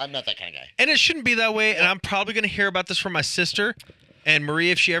 I'm not that kind of guy. And it shouldn't be that way. And I'm probably going to hear about this from my sister and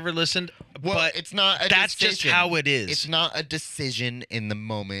Marie if she ever listened. Well, but it's not. that's just how it is. It's not a decision in the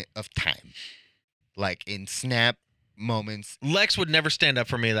moment of time, like in snap moments. Lex would never stand up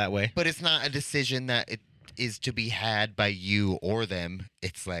for me that way. But it's not a decision that it is to be had by you or them.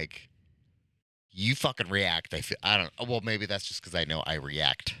 It's like you fucking react. I feel. I don't. Well, maybe that's just because I know I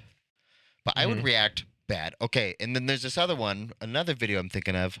react. But I would Mhm. react bad. Okay, and then there's this other one, another video I'm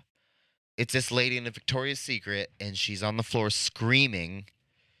thinking of. It's this lady in a Victoria's Secret, and she's on the floor screaming,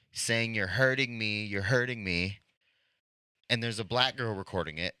 saying, "You're hurting me. You're hurting me." And there's a black girl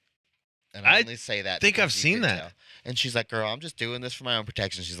recording it. And I I only say that think because I've you seen can that. tell. And she's like, "Girl, I'm just doing this for my own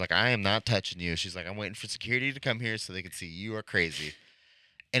protection." She's like, "I am not touching you." She's like, "I'm waiting for security to come here so they can see you are crazy."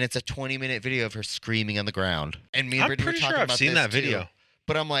 And it's a 20-minute video of her screaming on the ground. And me and I'm Brittany were pretty talking sure I've about seen this that too. video.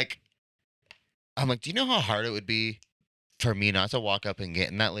 But I'm like, do you know how hard it would be for me not to walk up and get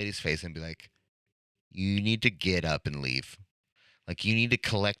in that lady's face and be like, you need to get up and leave. Like, you need to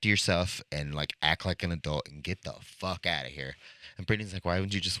collect yourself and, like, act like an adult and get the fuck out of here. And Brittany's like, why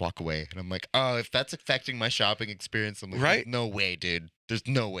wouldn't you just walk away? And I'm like, oh, if that's affecting my shopping experience, I'm like, Right. "There's no way, dude. There's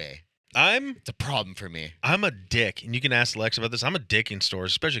no way. I'm It's a problem for me." a dick, and you can ask Lex about this. I'm a dick in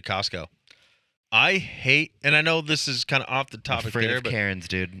stores, especially Costco. I hate, and I know this is kind of off the I'm topic afraid there, of but Karens,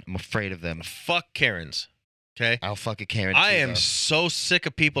 dude. I'm afraid of them. fuck Karens. Okay? I'll fuck a Karen I too, am though. so sick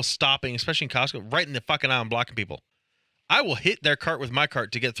of people stopping, especially in Costco, right in the fucking aisle and blocking people. I will hit their cart with my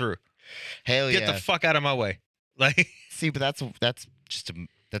cart to get through. Hell Get yeah. the fuck out of my way. Like, See, but that's just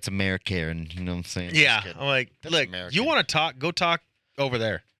that's American, you know what I'm saying? yeah. Just kidding. I'm like, That's look, American. you want to talk? Go talk over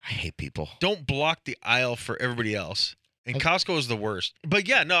there. I hate people. Don't block the aisle for everybody else. And I've- Costco is the worst. But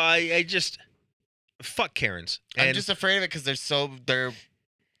yeah, no, I just fuck Karens. I'm And just afraid of it because there's so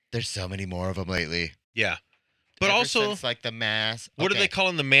many more of them lately. yeah. But Ever also, since, like the mass. what do they call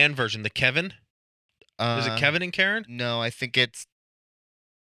in the man version? The Kevin? Is it Kevin and Karen? No, I think it's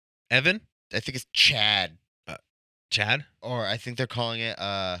Evan? Chad. Chad? Or I think they're calling it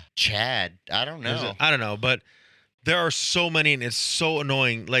Chad. I don't Or is know. it- I don't know, but there are so many, and it's so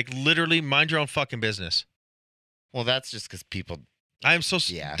annoying. Like, literally, mind your own fucking business. Well, that's just because people I am so.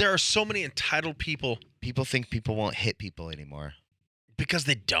 Yeah. There are so many entitled people think people won't hit people anymore. because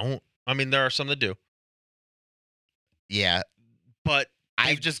they don't. I mean, there are some that do, Yeah, but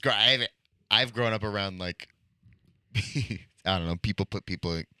I've grown up around like I don't know, people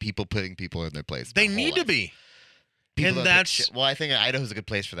putting people in their place. they my whole need to life. be. People and don't take that's- shit. Well, I think Idaho's a good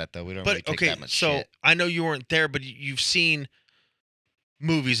place for that though. We don't really But take okay, that much so shit. I know you weren't there, but you've seen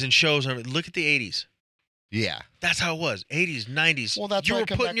movies and shows. I mean, look at the '80s. Yeah, That's how it was. '80s, '90s. Well, that's you why I were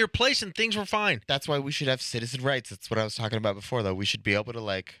come put back- in your place and things were fine. that's why we should have citizen rights. That's what I was talking about before, though. We should be able to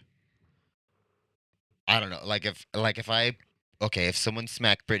like, I don't know, if someone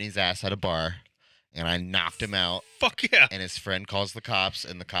smacked Brittany's ass at a bar, and I knocked him out, Fuck yeah. and his friend calls the cops,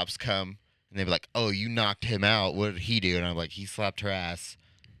 and the cops come, and they be like, "Oh, you knocked him out. What did he do?" And I'm like, "He slapped her ass."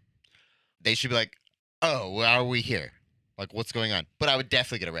 They should be like, "Oh, why are we here? Like, what's going on?" But I would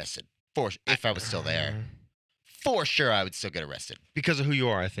definitely get arrested if I was still there. For sure, I would still get arrested. Because of who you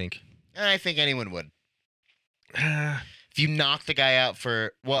are, I think. And I think anyone would. If you knock the guy out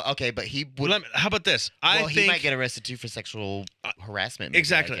for but he would. How about this? I He think might get arrested too for sexual harassment. Maybe,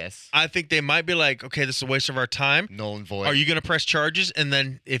 exactly. I guess. I think they might be like, okay, this is a waste of our time. Null and void. Are you gonna press charges? And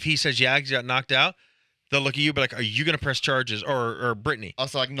then if he says yeah, he got knocked out, they'll look at you and be like, are you gonna press charges or Brittany?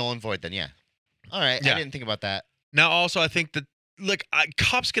 Also, like null and void? Then yeah. All right. Yeah. I didn't think about that. Now, also, I think that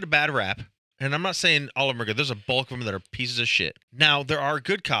cops get a bad rap, and I'm not saying all of them are good. There's a bulk of them that are pieces of shit. Now, there are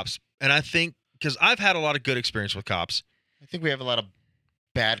good cops, and I think because I've had a lot of good experience with cops. I think we have a lot of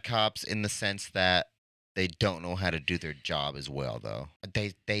bad cops in the sense that they don't know how to do their job as well, though.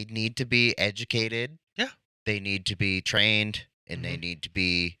 They need to be educated. Yeah. They need to be trained, and they Mhm.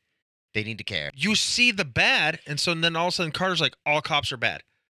 need to care. You see the bad, and so then all of a sudden Carter's like, all cops are bad.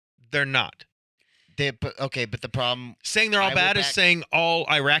 They're not. But the problem, Saying they're I all will bad is back- saying all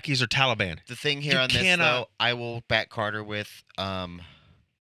Iraqis are Taliban. the thing here You on this cannot- though, I will back Carter with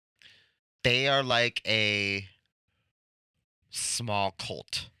they are like a small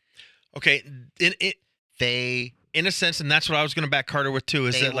cult. Okay, They in a sense, and that's what I was going to back Carter with too.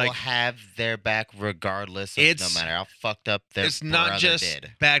 Is they that will like have their back regardless of no It's- matter how fucked up their it's not brother just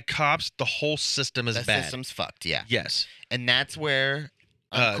did. bad cops. The whole system is The bad. system's fucked, yeah. Yes. And that's where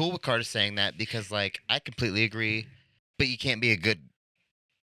I'm Uh, cool with Carter saying that because like I completely agree, but you can't be a good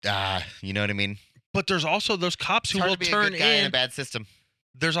you know what I mean? But there's also those cops It's who hard will to be a turn good guy in a in. bad system.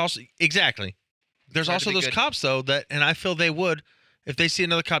 There's also exactly. There's hard to also be those good. cops though that, and I feel they would, if they see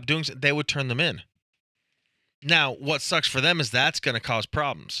another cop doing, they would turn them in. Now, what sucks for them is that's going to cause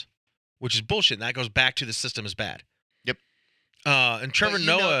problems, which is bullshit. And that goes back to the system is bad. Yep. And Trevor But you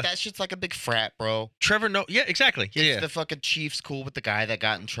know, Noah. that shit's like a big frat, bro. Trevor Noah. Yeah, exactly. Yeah, If yeah. the fucking chief's cool with the guy that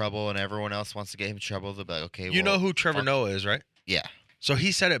got in trouble and everyone else wants to get him in trouble, they'll be like, okay, You know well, who Trevor fuck- Noah is, right? Yeah. So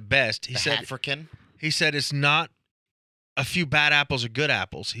he said it best. He The said African. it's not a few bad apples or good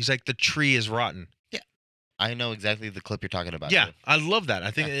apples. He's like the tree is rotten. I know exactly the clip you're talking about. Yeah, too. I love that. I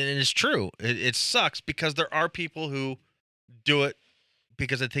think Yeah. and it's true. It sucks because there are people who do it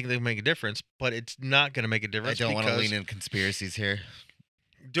because they think they can make a difference, but it's not going to make a I difference. don't want to because- lean in conspiracies here.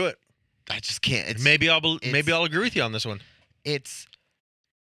 Do it. I just can't. It's, Maybe it's- I'll agree with you on this one.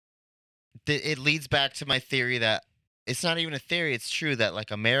 it leads back to my theory that it's not even a theory. It's true that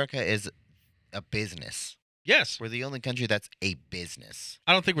like America is a business. Yes, We're the only country that's a business.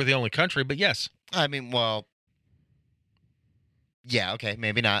 I don't think we're the only country, but yes, I mean, well, yeah, okay,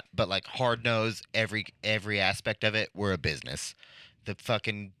 maybe not, but like hard nose every aspect of it. We're a business. The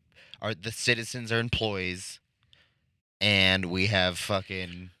citizens are employees, and we have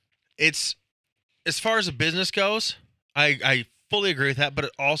fucking. it's as far as a business goes. I fully agree with that, but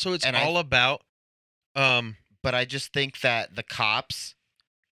it's And I- all about But I just think that the cops,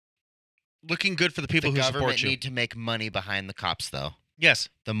 looking good for the people the who government support you. need to make money behind the cops, though. Yes.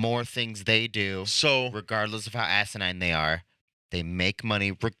 The more things they do, So regardless of how asinine they are, they make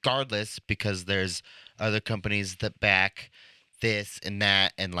money regardless because there's other companies that back this and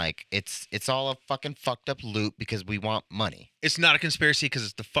that, and like it's all a fucking fucked up loop because we want money. it's not a conspiracy because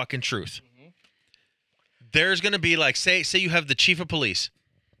it's the fucking truth. There's gonna be like say you have the chief of police,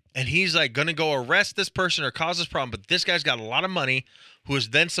 and he's like gonna go arrest this person or cause this problem, but this guy's got a lot of money, who is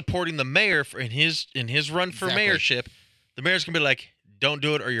then supporting the mayor in his run for Exactly. mayorship. The mayor's gonna be like, "Don't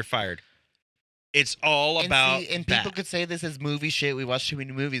do it or you're fired." It's all about And that. people could say this is movie shit. We watch too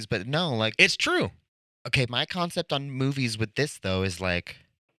many movies, but no, like It's true. okay, my concept on movies with this though is like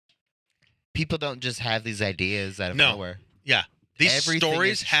people don't just have these ideas out of No. nowhere. Yeah, these Everything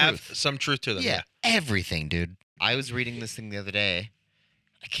stories is have truth. some truth to them. Yeah, everything, dude. I was reading this thing the other day.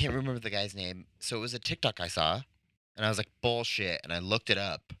 I can't remember the guy's name. So it was a TikTok I saw, and I was like, bullshit. And I looked it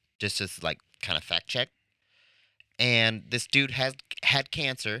up just as like kind of fact check. And this dude had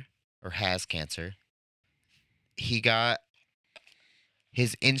cancer or has cancer. He got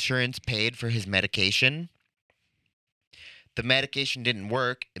his insurance paid for his medication. The medication didn't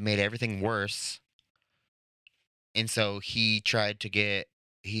work. It made everything worse. And so he tried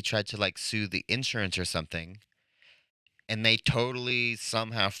to like sue the insurance or something. And they totally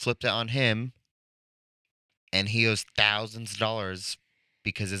somehow flipped it on him. And he owes thousands of dollars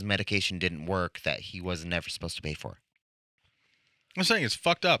because his medication didn't work that he was never supposed to pay for. I'm saying it's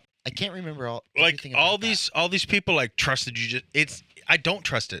fucked up. I can't remember Like everything all about that. all these people like trusted you. I don't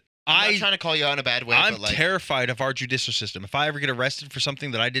trust it. I'm not trying to call you out in a bad way, I'm but like, terrified of our judicial system. If I ever get arrested for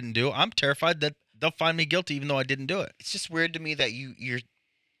something that I didn't do, I'm terrified that they'll find me guilty even though I didn't do it. it's just weird to me that you're,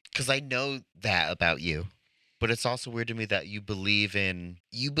 because I know that about you, but it's also weird to me that you believe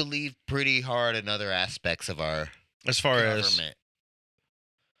pretty hard in other aspects of our As far as government.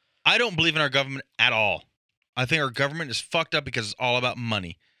 I don't believe in our government at all. I think our government is fucked up because it's all about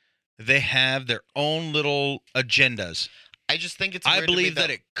money. They have their own little agendas. I just think it's. I Weird to me believe that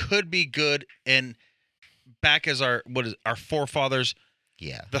it could be good, and back as our forefathers,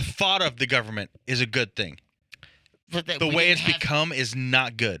 Yeah, the thought of the government is a good thing. but The way it's become is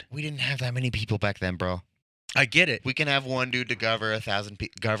not good. We didn't have that many people back then, bro. I get it. We can have one dude to govern 1,000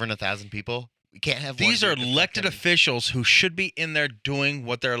 people. We can't have. These one are dude to elected fucking- officials who should be in there doing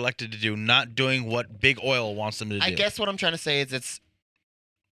what they're elected to do, not doing what big oil wants them to do. I guess what I'm trying to say is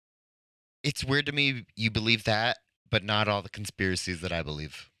it's weird to me you believe that, but not all the conspiracies that I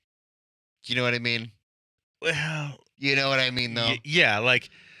believe. You know what I mean? Well, You know what I mean, though. yeah, like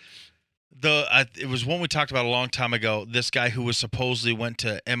it was one we talked about a long time ago. This guy who was supposedly went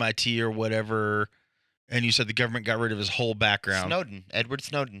to MIT or whatever, and you said the government got rid of his whole background. Snowden, Edward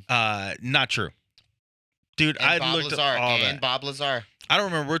Snowden. Not true, dude. And I Bob looked Lazar, at all and that. Bob Lazar. I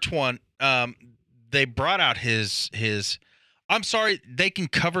don't remember which one. They brought out his. I'm sorry, they can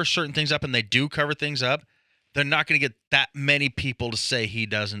cover certain things up, and they do cover things up. They're not going to get that many people to say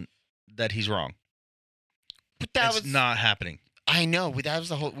that he's wrong. But that It's was not happening. I know. We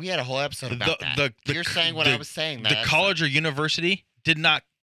had a whole episode about that. You're saying what I was saying. The college or university did not.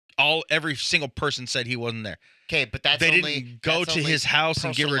 Every single person said he wasn't there. Okay, but that's They only, didn't go that's to only his house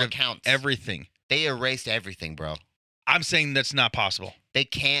and get personal rid of accounts. everything. They erased everything, bro. I'm saying that's not possible. They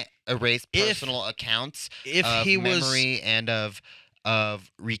can't erase If- personal accounts If of he was memory and of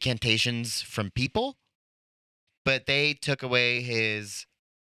recantations from people, but they took away his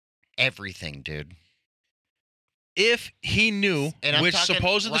everything, dude. if he knew, And I'm which talking,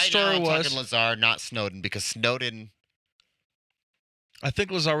 supposedly the right story now, I'm was, talking Lazar, not Snowden, because Snowden, I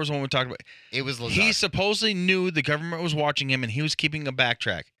think Lazar was the one we talked about. it was Lazar. He supposedly knew the government was watching him, and he was keeping a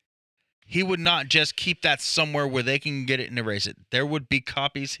backtrack. He would not just keep that somewhere where they can get it and erase it. There would be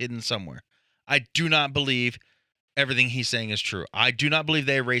copies hidden somewhere. I do not believe everything he's saying is true. I do not believe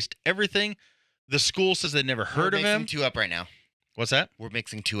they erased everything. The school says they never heard We're of mixing him. two up right now. What's that? We're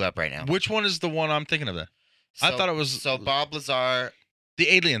mixing two up right now. Which one is the one I'm thinking of then? I thought it was so Bob Lazar, the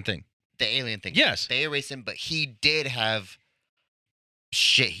alien thing. the alien thing. Yes. They erased him, but he did have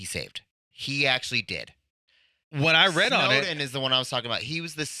shit he saved. He actually did. When I read on it, Snowden is the one I was talking about. He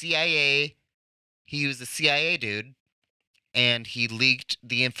was the CIA. He was the CIA dude, and he leaked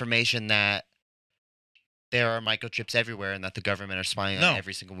the information that there are microchips everywhere and that the government are spying No. on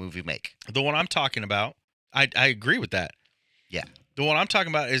every single move we make. the one I'm talking about, I agree with that. Yeah. The one I'm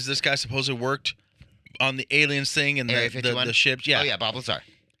talking about is this guy supposedly worked on the aliens thing and Area the 51? ships. Yeah. Oh yeah, Bob Lazar.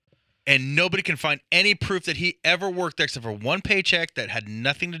 And nobody can find any proof that he ever worked there except for one paycheck that had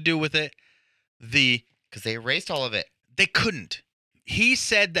nothing to do with it. Because they erased all of it. They couldn't. He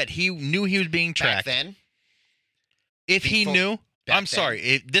said that he knew he was being Back tracked. then. If he before- knew, back I'm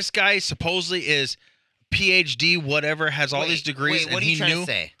sorry. This guy supposedly is PhD, whatever, has all these degrees, Wait, what and are you he trying knew. to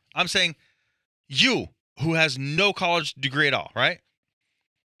say? I'm saying you, who has no college degree at all, right?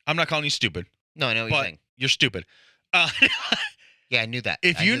 I'm not calling you stupid, No, I know what you're but saying. you're stupid. Uh, Yeah, I knew that.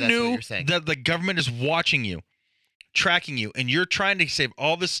 if I you knew that's what knew you're saying. that the government is watching you, tracking you, and you're trying to save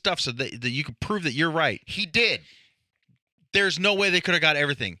all this stuff so that you can prove that you're right, He did. there's no way they could have got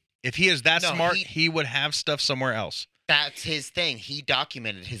everything. If he is that No, smart, he- he would have stuff somewhere else. That's his thing. He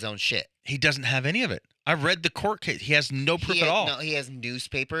documented his own shit. He doesn't have any of it. I read the court case. He has no proof He at has- all. No, he has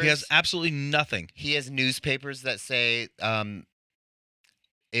newspapers. He has absolutely nothing. He has newspapers that say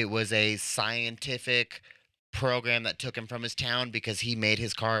it was a scientific program that took him from his town because he made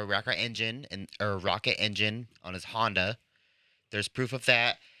his car a rocket engine on his Honda. There's proof of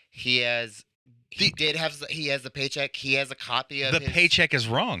that. He has He has the paycheck. He has a copy of The his paycheck is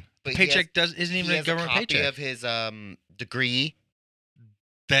wrong. but Paycheck he isn't even a has government a copy paycheck. of his degree.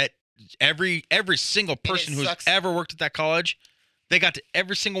 That every single person who's sucks. ever worked at that college, they got to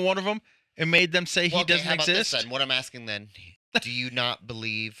every single one of them and made them say he doesn't how about exist. This, then? What I'm asking then, do you not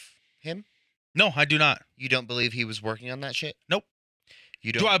believe him? No, I do not. You don't believe he was working on that shit? Nope.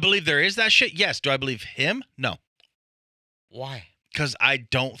 You don't. Do I believe there is that shit? Yes. Do I believe him? No. Why? Because I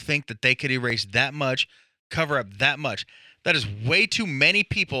don't think that they could erase that much, cover up that much. That is way too many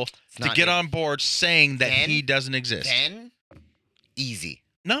people to get on board saying that he doesn't exist. Then, easy.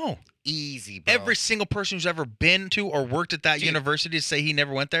 No. Easy, bro. Every single person who's ever been to or worked at that university to say he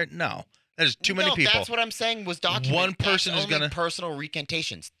never went there? No. That is too many people. That's what I'm saying was documented. One person That's is going to... personal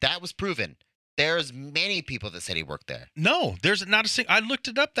recantations. That was proven. There's many people that said he worked there. No, there's not a single... I looked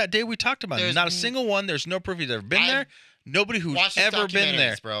it up that day we talked about it. Not a single one. There's no proof he's ever been there. Nobody who's ever been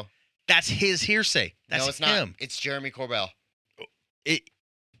there. Bro. That's his hearsay. That's no, it's him. Not. It's Jeremy Corbell.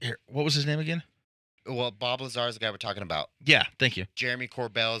 Here, what was his name again? Well, Bob Lazar is the guy we're talking about. Yeah, thank you. Jeremy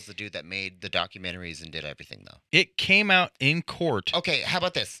Corbell is the dude that made the documentaries and did everything, though. It came out in court. Okay, how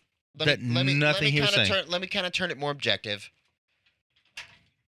about this? Let me kind of turn it more objective.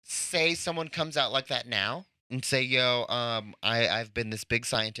 Say someone comes out like that now and say, "Yo, I've been this big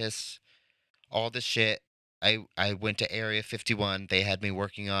scientist, all this shit. I went to Area 51. They had me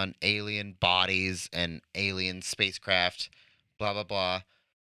working on alien bodies and alien spacecraft, blah blah blah."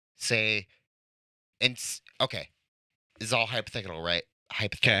 Say, okay, this is all hypothetical, right?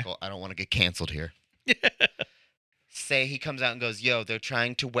 Hypothetical. I don't want to get canceled here. Say he comes out and goes, "Yo, they're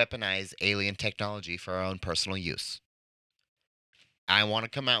trying to weaponize alien technology for our own personal use. I want to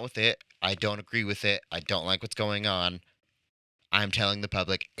come out with it. I don't agree with it. I don't like what's going on. I'm telling the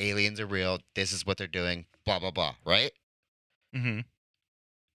public, aliens are real. This is what they're doing. Blah, blah, blah." Right? Mm-hmm.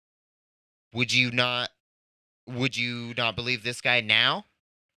 Would you not believe this guy now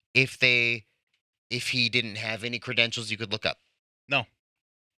if he didn't have any credentials you could look up? No.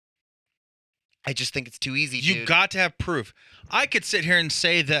 I just think it's too easy. You got to have proof. I could sit here and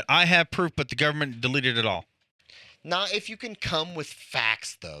say that I have proof, but the government deleted it all. Not if you can come with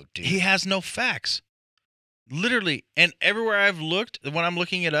facts, though, dude. He has no facts. Literally, and everywhere I've looked, when I'm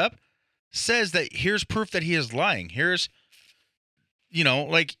looking it up, says that here's proof that he is lying. Here's,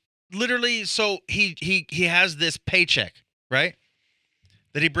 like literally. So he has this paycheck, right?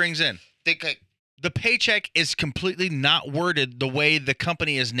 That he brings in. The paycheck is completely not worded the way the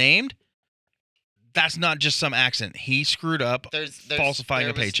company is named. That's not just some accident. He screwed up falsifying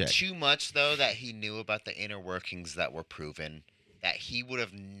a paycheck. There was too much, though, that he knew about the inner workings that were proven that he would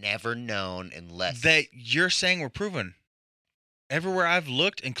have never known unless... That you're saying were proven. Everywhere I've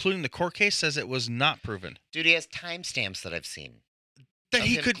looked, including the court case, says it was not proven. Dude, he has timestamps that I've seen. That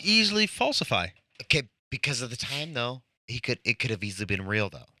he could easily falsify. Okay, because of the time, though, it could have easily been real,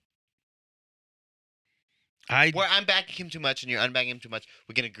 though. I'm backing him too much and you're unbacking him too much.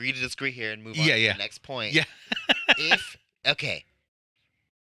 We can agree to disagree here and move on to the next point. Yeah. Okay.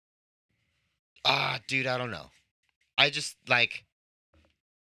 Dude, I don't know. I just like.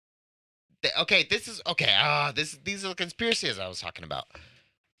 These are the conspiracies I was talking about.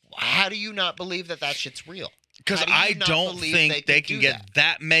 How do you not believe that shit's real? Because I don't think they can get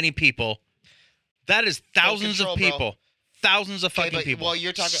that many people. That is thousands of people. Bro. Thousands of fucking people. Well,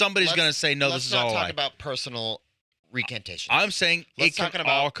 you're talking. Somebody's going to say, no, this is all a lie. Let's not talk about personal recantation. I'm saying it can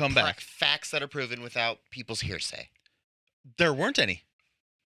all come back. Facts that are proven without people's hearsay. There weren't any.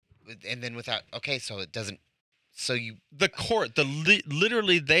 And then without... Okay, so it doesn't... So you... The court,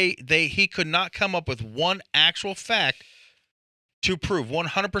 literally, he could not come up with one actual fact to prove,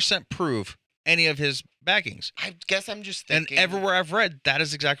 100% prove any of his backings. I guess I'm just thinking... And everywhere I've read, that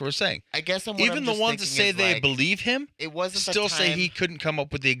is exactly what we're saying. I guess even the ones that say they believe him it wasn't still say he couldn't come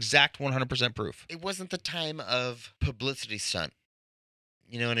up with the exact 100% proof. It wasn't the time of publicity stunt.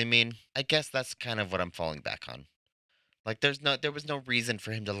 You know what I mean? I guess that's kind of what I'm falling back on. Like, there was no reason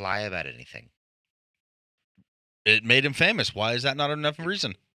for him to lie about anything. It made him famous. Why is that not enough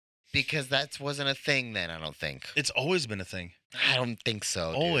reason? Because that wasn't a thing then, I don't think. It's always been a thing. I don't think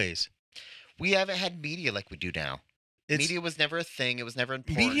so, Always. Dude. We haven't had media like we do now. Media was never a thing. It was never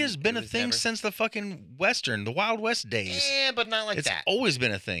important. Media's been a thing since the fucking Western, the Wild West days. Yeah, but not like that. It's always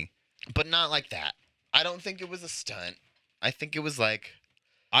been a thing. But not like that. I don't think it was a stunt. I think it was like...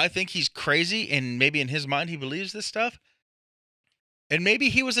 I think he's crazy, and maybe in his mind he believes this stuff. And maybe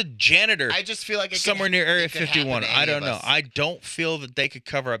he was a janitor. I just feel like somewhere near Area 51. I don't know. I don't feel that they could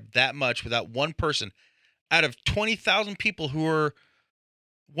cover up that much without one person. Out of 20,000 people who are...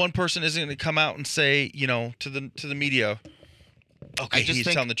 One person isn't going to come out and say, to the media, Okay, just he's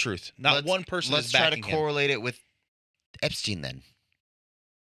think- telling the truth. Not one person Let's is try to backing him. correlate it with Epstein then.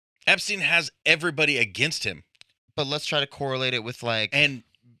 Epstein has everybody against him. But let's try to correlate it with like And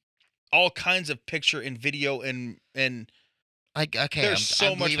all kinds of picture and video and okay, there's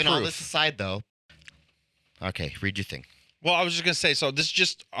so I'm much leaving all proof. this aside though. Okay, read your thing. well, I was just gonna say, so this is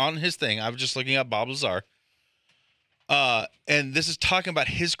just on his thing. I was just looking up Bob Lazar. And this is talking about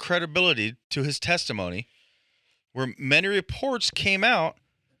his credibility to his testimony, where many reports came out.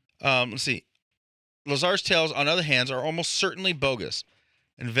 Let's see. Lazar's tales, on other hands, are almost certainly bogus.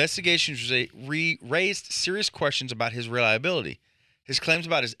 Investigations raised serious questions about his reliability. His claims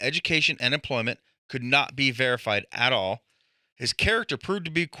about his education and employment could not be verified at all. His character proved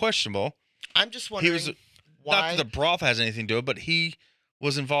to be questionable. I'm just wondering Not why that the brothel has anything to do it, but he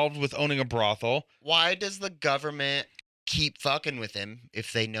was involved with owning a brothel. why does the government keep fucking with him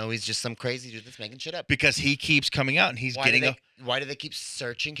if they know he's just some crazy dude that's making shit up? Because he keeps coming out and he's Why getting do they keep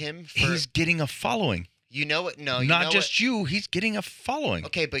searching him for he's getting a following. you know what? No, you Not know just you, he's getting a following. what?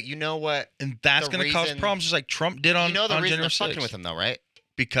 Okay, but you know what? And that's The going to cause reason- problems just like Trump did on, You know the on reason January they're fucking 6th. with him though, right?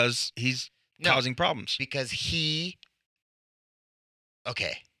 Because he's No. causing problems. Because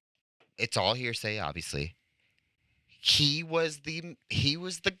it's all hearsay, obviously. He was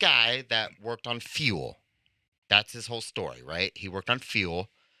the guy that worked on fuel. That's his whole story, right? He worked on fuel.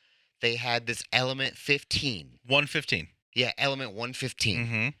 They had this element 15. 115. Yeah, element 115.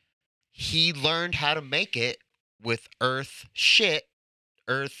 Mm-hmm. He learned how to make it with earth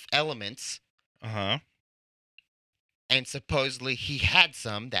elements, Uh-huh. and supposedly he had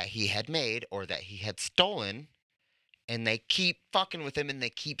some that he had made or that he had stolen, and they keep fucking with him and they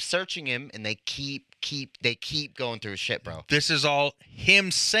keep searching him and they keep going through his shit, bro. This is all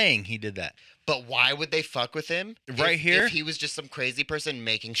him saying he did that. But why would they fuck with him? Right here? If he was just some crazy person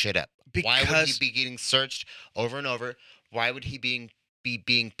making shit up. Why would he Because be getting searched over and over? Why would he be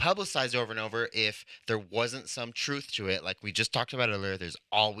being publicized over and over if there wasn't some truth to it? Like we just talked about earlier, there's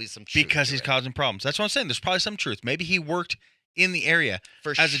always some truth because to he's it. causing problems. That's what I'm saying. There's probably some truth. Maybe he worked in the area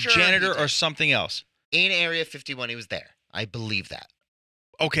For as a sure he janitor or did. something else. In Area 51, he was there. I believe that.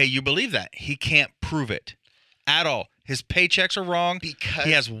 Okay, you believe that. He can't prove it at all. His paychecks are wrong. Because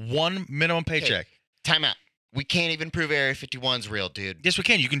He has one minimum paycheck. time out. We can't even prove Area 51's real, dude. Yes, we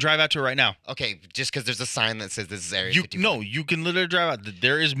can. You can drive out to it right now. Okay, just because there's a sign that says this is Area You 51. no, you can literally drive out.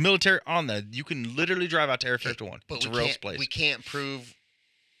 There is military on that. You can literally drive out to Area 51. But It's a we real can't, place. we can't prove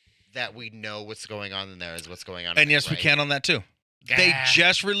that we know what's going on in there is what's going on. And in there, yes, we right? can on that too. They Ah.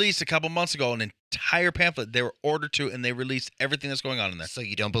 just released a couple months ago an entire pamphlet. They were ordered to, and they released everything that's going on in there. So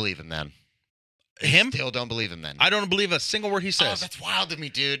you don't believe him then? Him? Still don't believe him then? I don't believe a single word he Oh, says. that's wild to me,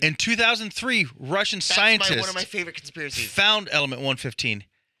 dude. In 2003, Russian That's scientists one of my favorite conspiracies. found element 115,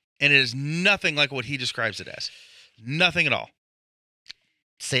 and it is nothing like what he describes it as. Nothing at all.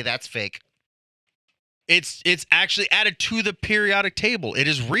 Say that's fake. It's actually added to the periodic table. It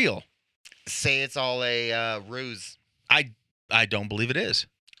is real. Say it's all a ruse. I don't believe it is.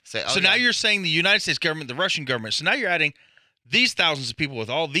 Say, So now you're saying the United States government, the Russian government. So now you're adding these thousands of people with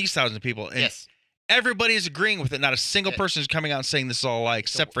all these thousands of people, and yes, everybody is agreeing with it. Not a single Yeah. person is coming out and saying this is all a lie,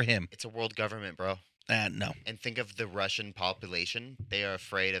 It's a- except for him. it's a world government, bro. No. And think of the Russian population. They are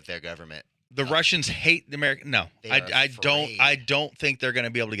afraid of their government. The Russians hate the American. No, They I are don't. afraid. I don't think they're going to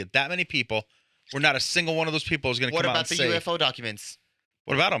be able to get that many people. Where not a single one of those people is going to What come out about and the say. UFO documents?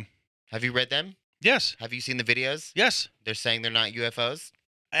 What about them? Have you read them? Yes. Have you seen the videos? Yes. They're saying they're not UFOs.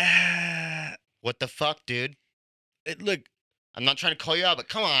 Uh, What the fuck, dude? look, I'm not trying to call you out, but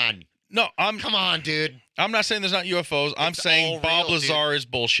come on. no, Come on, dude. I'm not saying there's not UFOs. I'm It's saying all Bob real, dude. Lazar is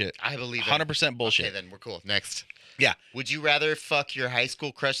bullshit. I believe it. 100% bullshit. Okay, then we're cool. Next. Yeah. Would you rather fuck your high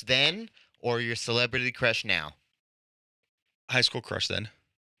school crush then or your celebrity crush now? High school crush then.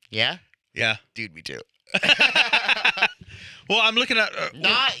 Yeah? Yeah. Dude, me too. Well, I'm looking at.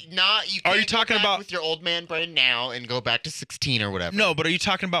 Not. You Are you can't go talking back about- with your old man brain now and go back to 16 or whatever? No, but are you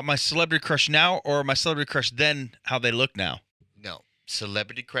talking about my celebrity crush now or my celebrity crush then? How they look now? No.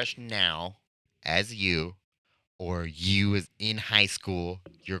 Celebrity crush now as you, or you as in high school,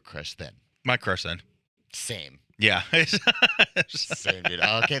 your crush then. My crush then. Same. Yeah. Same, dude.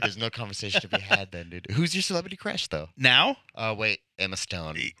 Oh, okay, there's no conversation to be had then, dude. Who's your celebrity crush, though? Now? Oh, wait, Emma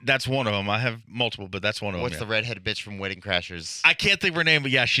Stone. That's one of them. I have multiple, but that's one of What's them. the redhead bitch from Wedding Crashers? I can't think of her name, but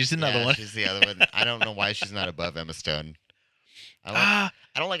yeah, she's another Yeah, one. She's the other one. I don't know why she's not above Emma Stone. I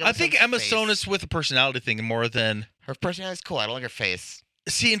don't like. I Emma think Stone's Emma face. Stone is with a personality thing more than. Her personality's cool. I don't like her face.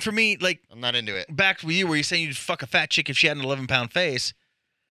 See, and for me, like, I'm not into it. back with you where you're saying you'd fuck a fat chick if she had an 11-pound face.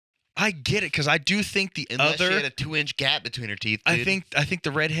 I get it, because I do think the Unless she other. had a 2-inch gap between her teeth. Dude. I think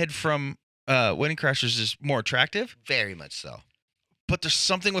the redhead from Wedding Crashers is more attractive. very much so. but there's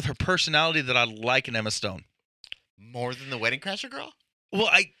something with her personality that I like in Emma Stone. More than the Wedding Crasher girl? Well,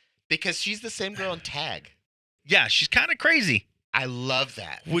 Because she's the same girl in Tag. yeah, she's kind of crazy, I love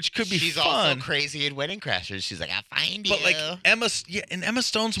that. which could be She's fun. also crazy in Wedding Crashers. She's like, I'll find you. But like Emma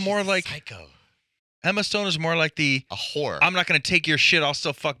Stone's more like psycho. Emma Stone is more like the A whore. I'm not gonna take your shit. I'll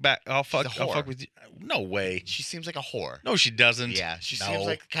still fuck back. I'll fuck whore. with you. No way. She seems like a whore. No, she doesn't. Yeah, she No. seems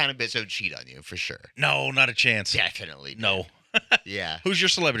like the kind of bitch that would cheat on you for sure. No, not a chance. Definitely. No. Yeah. Who's your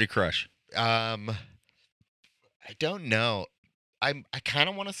celebrity crush? I don't know. I kind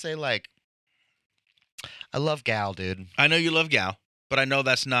of want to say like I love Gal, dude, I know you love Gal, but I know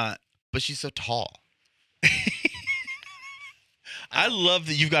that's not. but she's so tall. I love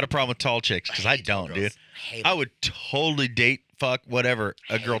that you've got a problem with tall chicks because I hate tall don't, girls. dude. Hate I would totally date, fuck, whatever,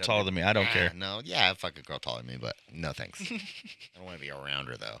 a girl Hate 'em, taller dude. than me. I don't care. No, yeah, fuck a girl taller than me, but no thanks. I don't want to be around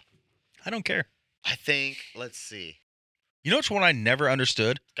her though. I don't care. I think let's see. You know which one I never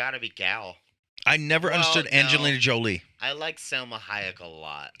understood? Gotta be Gal. I never Well, understood no. Angelina Jolie. I like Selma Hayek a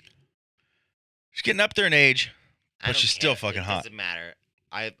lot. She's getting up there in age, I but don't she's still care. fucking It hot. doesn't matter.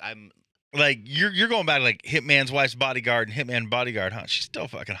 I'm Like you're going back to like Hitman's Wife's Bodyguard and Hitman Bodyguard, huh? She's still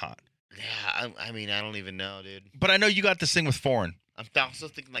fucking hot. yeah. I mean, I don't even know, dude. But I know you got this thing with foreign. I'm also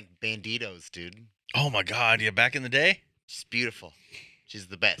thinking like Banditos, dude. Oh my god, yeah, back in the day. She's beautiful. She's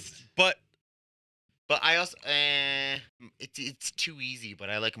the best. But But I also, it's too easy. But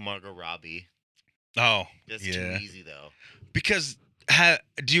I like Margot Robbie. oh That's yeah, too easy though. because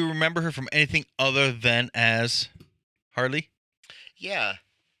do you remember her from anything other than as Harley? Yeah,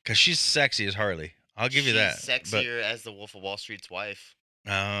 Because she's sexy as Harley. I'll give you that. She's sexier as the Wolf of Wall Street's wife.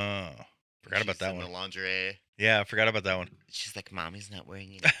 Oh, forgot about She's that in one. The lingerie. Yeah, I forgot about that one. She's like, "Mommy's not wearing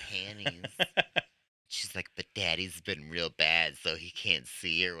any panties." She's like, "But Daddy's been real bad, so he can't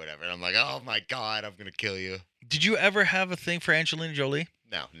see or whatever." And I'm like, "Oh my god, I'm gonna kill you." Did you ever have a thing for Angelina Jolie?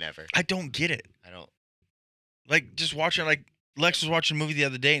 No, never. I don't get it. I don't. Like just watching, like Lex was watching a movie the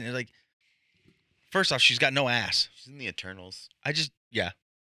other day, and like, first off, she's got no ass. She's in the Eternals.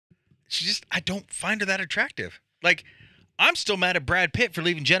 I don't find her that attractive. Like, I'm still mad at Brad Pitt for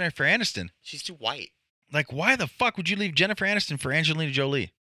leaving Jennifer Aniston. She's too white. Like, why the fuck would you leave Jennifer Aniston for Angelina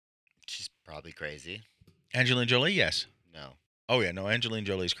Jolie? She's probably crazy. Angelina Jolie, yes. No, Oh yeah, no, Angelina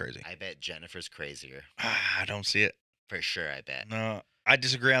Jolie's crazy. I bet Jennifer's crazier. I don't see it. For sure, I bet. No, I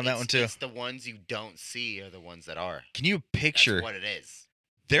disagree on that one too. It's the ones you don't see are the ones that are. Can you That's picture what it is.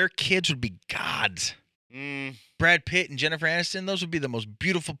 their kids would be gods? Mm, Brad Pitt and Jennifer Aniston, those would be the most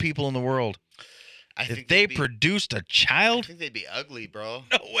beautiful people in the world. I If think they they'd be, produced a I child, think they'd be ugly, bro.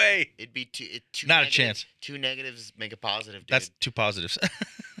 no way. It'd be two Not a negatives- chance. Two negatives make a positive, dude. That's two positives.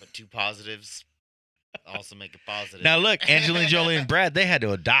 But two positives also make a positive. Now look, Angelina Jolie and Brad, they had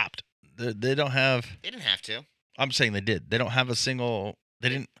to adopt. They don't have. They didn't have to. I'm saying they did. They don't have a single. They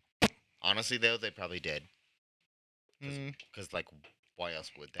didn't. Honestly, though, they probably did. Mm, Because, like, why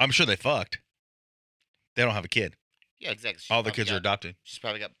else would they? I'm sure they fucked. They don't have a kid. Yeah, exactly. She's All the probably kids are got- adopted. She's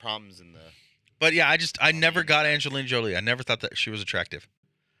probably got problems in the. But yeah, I never got yeah. Angelina Jolie. I never thought that she was attractive.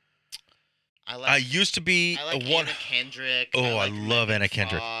 I I like. used to be I like a one. Anna Kendrick. Oh, I like love Megan Anna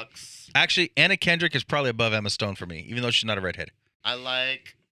Kendrick. Fox. Actually, Anna Kendrick is probably above Emma Stone for me, even though she's not a redhead. I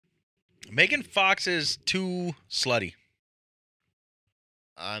like. Megan Fox is too slutty.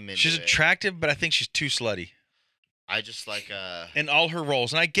 I'm into She's it. attractive, but I think she's too slutty I just like in all her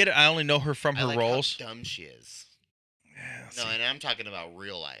roles. And I get it. I only know her from I her like roles. how dumb she is. Yeah, No, see, and I'm talking about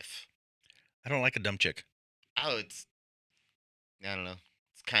real life. I don't like a dumb chick. Oh, it's. I don't know.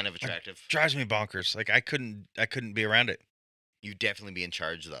 It's kind of attractive. Drives me bonkers. Like I couldn't be around it. You'd definitely be in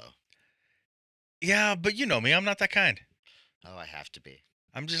charge, though. Yeah, but you know me. I'm not that kind. Oh, I have to be.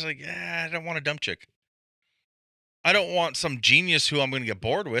 I'm just like, I don't want a dumb chick. I don't want some genius who I'm going to get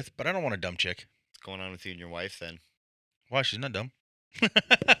bored with, but I don't want a dumb chick. What's going on with you and your wife then? Why? She's not dumb.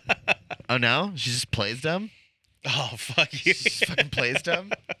 Oh no, she just plays dumb. Oh, fuck you. She just fucking plays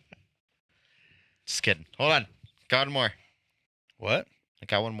dumb. Just kidding. Hold on. Got one more. What? I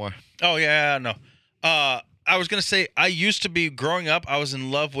got one more. Oh, yeah, no. I was going to say, I used to be, growing up, I was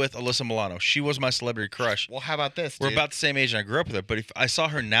in love with Alyssa Milano. She was my celebrity crush. Well, how about this? We're dude? about the same age, and I grew up with her. But if I saw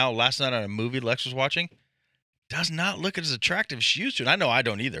her now, last night on a movie Lex was watching, does not look as attractive as she used to. And I know I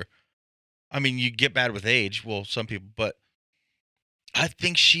don't either. I mean, you get bad with age. Well, some people. But I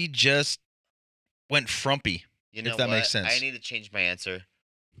think she just went frumpy. You know if that what? makes sense. I need to change my answer.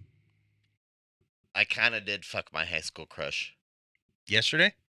 I kind of did fuck my high school crush.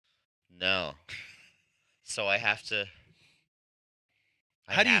 Yesterday? No. So I have to.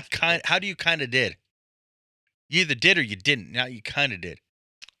 How do you kind of did? You either did or you didn't. Now you kind of did.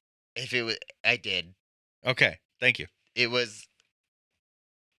 If it was, I did. Okay. Thank you. It was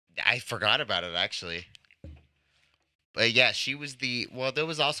I forgot about it actually. But yeah, she was well, there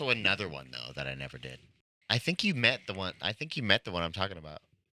was also another one though that I never did. I think you met the one I'm talking about.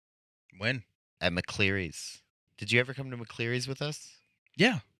 When? At McCleary's. Did you ever come to McCleary's with us?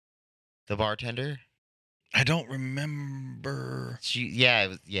 Yeah. The bartender? I don't remember.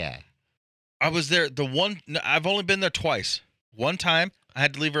 Yeah. I was there. I've only been there twice. One time, I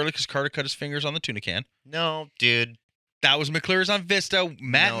had to leave early because Carter cut his fingers on the tuna can. No, dude. That was McCleary's on Vista.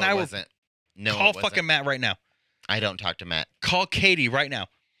 Matt and I were. No, Call it wasn't. fucking Matt right now. I don't talk to Matt. Call Katie right now.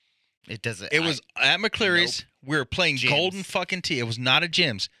 It doesn't. It was at McCleary's. Nope. We were playing Jim's. Golden fucking Tee. It was not at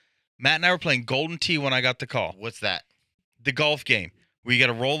Jim's. Matt and I were playing Golden Tee when I got the call. What's that? The golf game where you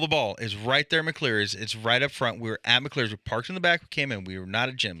got to roll the ball is right there at McCleary's. It's right up front. We were at McCleary's. We parked in the back. We came in. We were not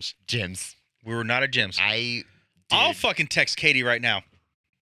at Jim's. We were not at Jim's. I'll fucking text Katie right now.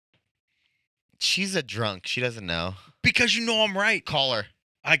 She's a drunk. She doesn't know. Because you know I'm right. Call her.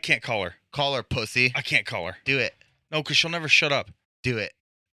 I can't call her. Call her, pussy. I can't call her. Do it. No, because she'll never shut up. Do it.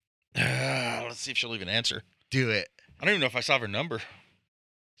 Let's see if she'll even answer. Do it. I don't even know if I saw her number.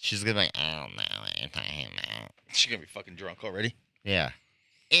 She's gonna be like, I don't know what you're talking about. She's going to be fucking drunk already. Yeah.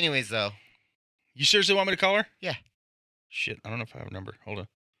 Anyways, though. You seriously want me to call her? Yeah. Shit, I don't know if I have a number. Hold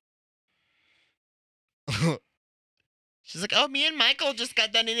on. She's like, oh, me and Michael just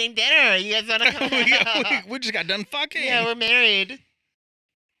got done eating dinner. You guys want to come out? we just got done fucking. Yeah, we're married.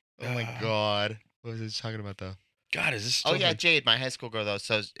 Oh, my God. What was I talking about, though? God, is this Oh, yeah, Jade, my high school girl, though.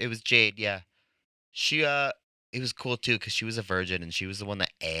 So it was Jade, yeah. She, it was cool, too, because she was a virgin, and she was the one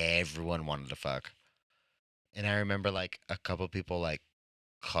that everyone wanted to fuck. And I remember, like, a couple people, like,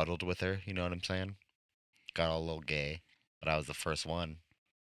 cuddled with her. You know what I'm saying? Got all a little gay. But I was the first one.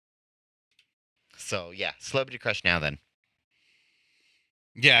 So, yeah, celebrity crush now, then.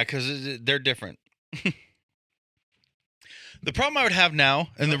 Yeah, because they're different. The problem I would have now,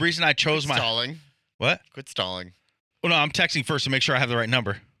 and the reason I chose Quit stalling. What? Quit stalling. Well, no, I'm texting first to make sure I have the right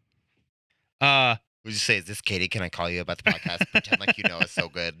number. Would you say, is this Katie? Can I call you about the podcast? Pretend like you know us so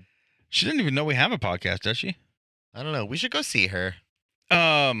good. She didn't even know we have a podcast, does she? I don't know. We should go see her.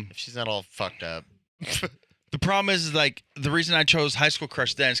 If she's not all fucked up. The problem is, like, the reason I chose High School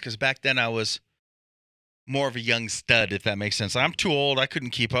Crush then is because back then I was more of a young stud, if that makes sense. I'm too old. I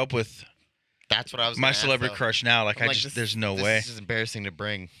couldn't keep up with That's what I was my gonna ask, celebrity though. crush now. Like, I'm there's no this way. This is embarrassing to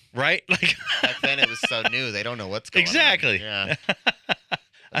bring. Right? Like, Back then it was so new. They don't know what's going exactly. on. Yeah.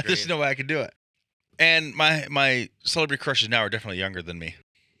 There's no way I could do it. And my celebrity crushes now are definitely younger than me.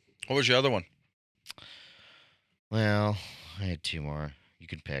 What was your other one? Well, I had two more. You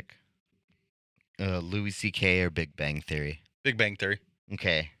can pick. Louis C.K. or Big Bang Theory. Big Bang Theory.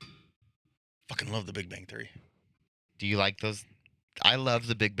 Okay. Fucking love the Big Bang Theory. Do you like those? I love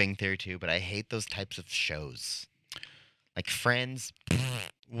the Big Bang Theory too, but I hate those types of shows. Like Friends.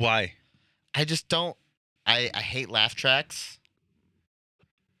 Why? I just don't. I hate laugh tracks.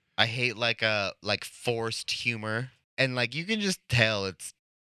 I hate like forced humor, and like you can just tell it's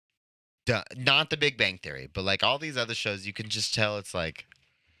not the Big Bang Theory, but like all these other shows, you can just tell it's like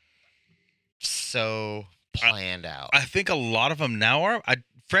so planned out. I think a lot of them now are.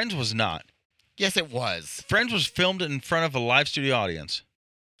 Friends was not. Yes, it was. Friends was filmed in front of a live studio audience.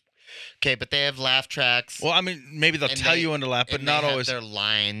 Okay, but they have laugh tracks. Well, I mean, maybe they'll tell you when to laugh, but and not they have always. their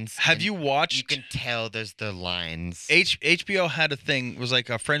lines. Have and you watched? You can tell there's their lines. HBO had a thing, it was like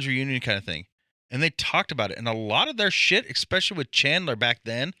a Friends reunion kind of thing, and they talked about it. And a lot of their shit, especially with Chandler back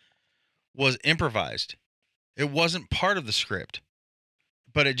then, was improvised. It wasn't part of the script,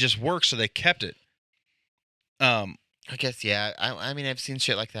 but it just worked, so they kept it. I guess yeah. I mean I've seen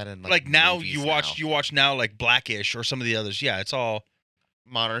shit like that in like now movies you watch now like Blackish or some of the others. Yeah, it's all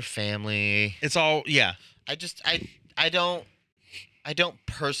Modern Family. It's all yeah. I don't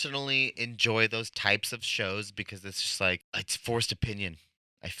personally enjoy those types of shows because it's just like it's forced opinion,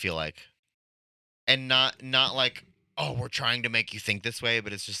 I feel like. And not like, oh, we're trying to make you think this way,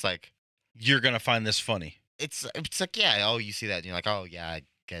 but it's just like You're gonna find this funny. it's like, yeah, oh, you see that and you're like, oh yeah, I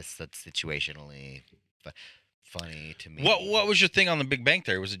guess that's situationally funny to me. What was your thing on the Big Bang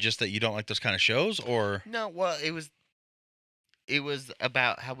Theory? Was it just that you don't like those kind of shows, or No, well, it was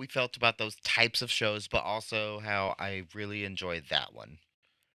about how we felt about those types of shows, but also how I really enjoyed that one.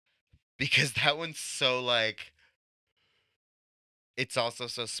 Because that one's so like it's also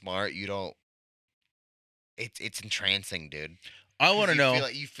so smart, you don't it's entrancing, dude. I want to know?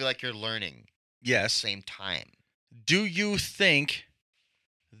 You feel like you're learning at the Yes. same time. Do you think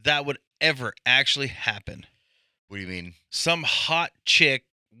that would ever actually happen? What do you mean? Some hot chick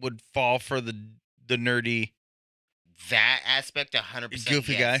would fall for the nerdy. That aspect 100%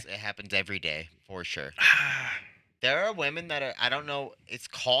 Goofy yes, guy? it happens every day, for sure. There are women that are, I don't know, it's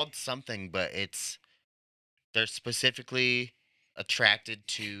called something, but they're specifically attracted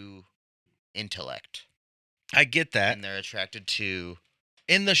to intellect. I get that. And they're attracted to,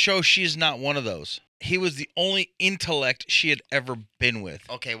 In the show, she's not one of those. He was the only intellect she had ever been with.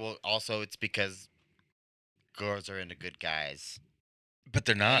 okay, well, also it's because girls are into good guys. But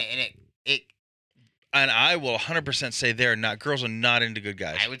they're not. And it And I will 100% say they're not. Girls are not into good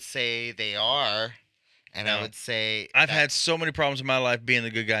guys. I would say they are, and I No. would say I've that- had so many problems in my life being the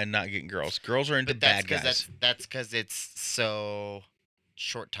good guy and not getting girls. Girls are into but that's bad because guys. that's because it's so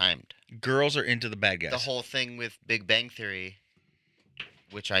short-timed. Girls are into the bad guys. The whole thing with Big Bang Theory,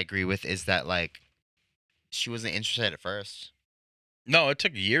 which I agree with, is that like she wasn't interested at first. No, it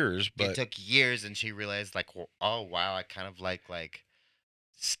took years, but It took years, and she realized like, oh wow, I kind of like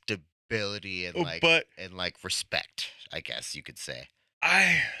stability and but and like respect, I guess you could say.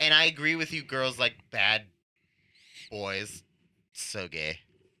 I And I agree with you, girls like bad boys. So gay.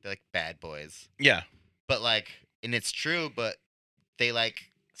 They're like bad boys. yeah. But like, and it's true, but they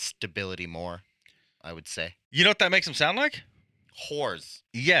like stability more, I would say. You know what that makes them sound like? Whores.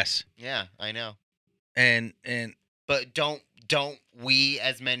 Yes. Yeah, I know. And But don't we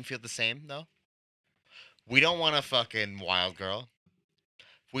as men feel the same though? We don't want a fucking wild girl.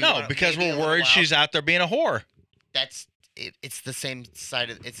 We no, want because maybe a we're little worried wild. she's out there being a whore. That's it, it's the same side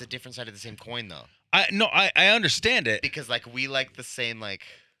of it's a different side of the same coin though. I understand it. Because like we like the same like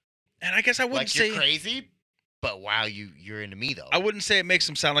And I guess I wouldn't like say you're crazy, but wow, you're into me though. I wouldn't say it makes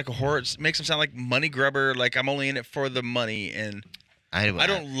them sound like a whore. It makes them sound like money grubber, like I'm only in it for the money and I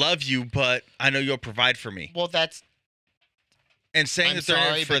don't love you, but I know you'll provide for me. Well, that's And saying I'm that they're in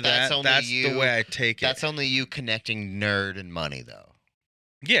sorry, it for but that's that, only that's the you. way I take it. that's only you connecting nerd and money though.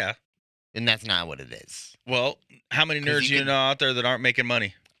 Yeah. And that's not what it is. Well, how many 'Cause nerds you do you could- know out there that aren't making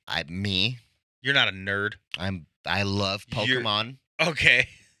money? Me, You're not a nerd. I love You're- Pokemon. Okay.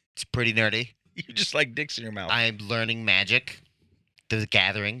 It's pretty nerdy. You just like dicks in your mouth. I'm learning Magic, the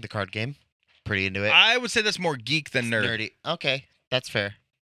Gathering, the card game. Pretty into it. I would say that's more geek than nerd. Nerdy. Okay, that's fair.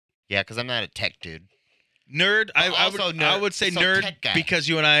 Yeah, because I'm not a tech dude. Nerd, I also would nerd. say So nerd tech guy. because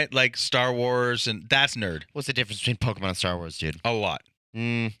you and I like Star Wars, and that's nerd. What's the difference between Pokemon and Star Wars, dude? A lot.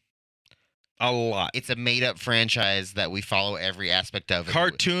 A lot. It's a made-up franchise that we follow every aspect of. and we-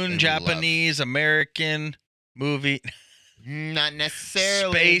 Cartoon, and we Japanese, American movie, love. Not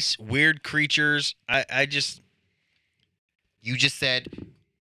necessarily. space, weird creatures. I just You just said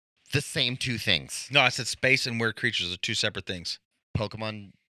the same two things. no. I said space and weird creatures are two separate things.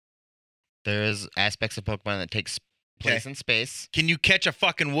 Pokemon. There's aspects of Pokemon that takes place Okay. in space. Can you catch a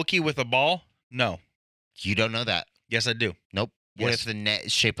fucking Wookiee with a ball? No. You don't know that. Yes, I do. Nope. What Yes. if the net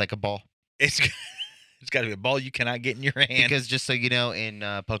is shaped like a ball? It's it's got to be a ball you cannot get in your hand. Because just so you know, in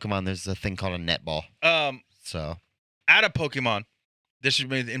Pokemon, there's a thing called a net ball. So Out of Pokemon, this should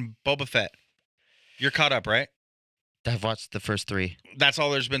be in Boba Fett. You're caught up, right? I've watched the first 3. That's all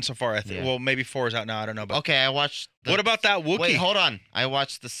there's been so far. I think. Yeah. Well, maybe 4 is out now. I don't know. But Okay, I watched. what about that Wookiee? Wait, hold on. I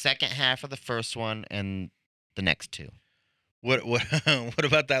watched the second half of the first one and the next 2. What what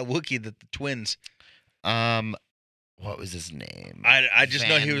about that Wookiee that the twins? What was his name? I just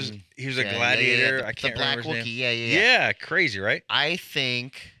know he was Van- a Yeah, gladiator. the, I can't the black remember his Wookiee. name. Yeah. Yeah, crazy, right? I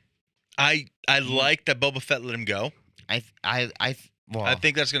think. I like that Boba Fett let him go. Well, I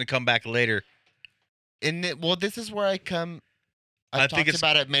think that's going to come back later. well, this is where I've I think talked it's-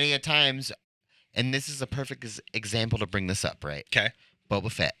 about it many a times, and this is a perfect example to bring this up, right? Okay.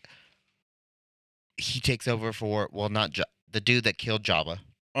 Boba Fett. He takes over for not the dude that killed Jabba.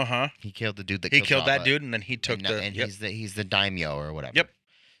 Uh-huh. He killed the dude that He killed killed that Jabba, dude and then he took and, the and yep. he's the daimyo or whatever. Yep.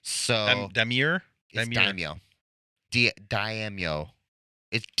 So Damir? it's daimyo. Daimyo.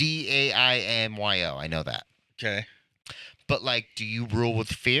 It's Daimyo. I know that. Okay. But like, do you rule with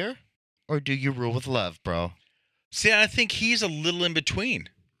fear or do you rule with love, bro? See, I think he's a little in between.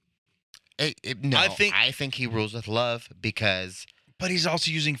 No, I I think- think he rules with love because But he's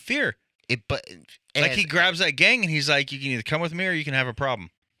also using fear. But Like he grabs that gang and he's like, you can either come with me or you can have a problem.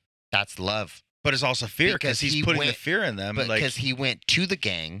 that's love. But it's also fear Because because he's he putting the went- fear in them. But Like, because he went to the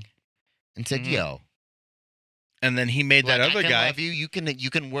gang and said, Mhm. "Yo, and then he made that like, I other can guy. love you. You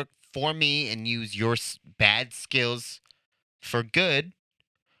can work for me and use your bad skills for good,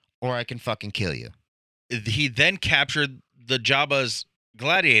 or I can fucking kill you." He then captured the Jabba's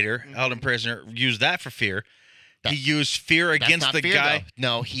gladiator, Mm-hmm. held him prisoner, used that for fear. That- he used fear That's against not the fear, guy,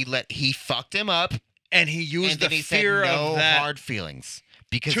 though. No, he fucked him up, and he used and the then he fear said no of that hard feelings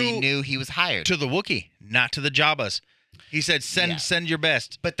because he to- knew he was hired. to the Wookiee, not to the Jabbas. He said, Yeah. send your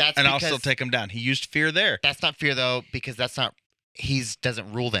best, But that's and I'll because still take him down. He used fear there. that's not fear though, because that's not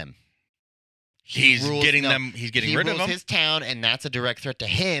doesn't rule them. He's rules- getting no, them. He's getting he rid of rules them, his town, and that's a direct threat to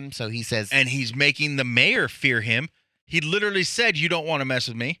him. So he says, and he's making the mayor fear him. He literally said, "You don't want to mess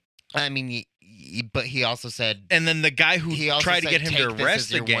with me." I mean, but he also said, And then the guy who he also tried to said, get him to "Take this arrest as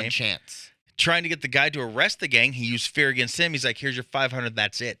the your one gang, chance." trying to get the guy to arrest the gang, he used fear against him. He's like, "Here's your 500.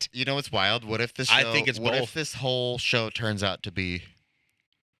 That's it." You know what's wild? What if this? Show, I think it's what both. if this whole show turns out to be,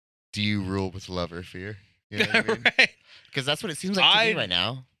 do you rule with love or fear? You know what I mean? Right. Because that's what it seems like to me right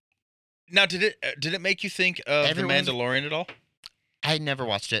now. Now, did it make you think of Everyone's- The Mandalorian at all? I never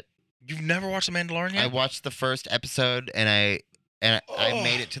watched it. You've never watched The Mandalorian yet? I watched the first episode, and I Oh.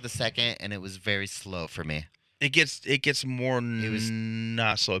 made it to the second, and it was very slow for me. It gets more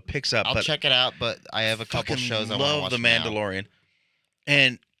not slow. It picks up. I'll but check it out, but I have a couple fucking shows I want to love watch The now. Mandalorian,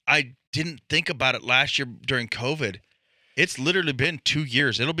 and I didn't think about it last year during COVID. It's literally been 2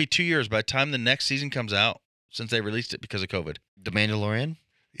 years. It'll be 2 years by the time the next season comes out since they released it because of COVID. The Mandalorian?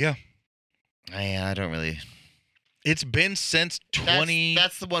 Yeah. I don't really. It's been since 20,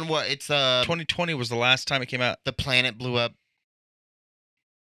 That's the one where it's 2020 was the last time it came out. the planet blew up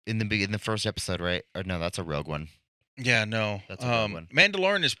in the first episode, right? Or no, that's a Rogue One. Yeah, no. That's a good one.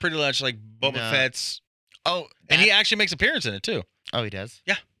 Mandalorian is pretty much like Boba No. Fett's, Oh, and he actually makes appearance in it too. Oh, he does?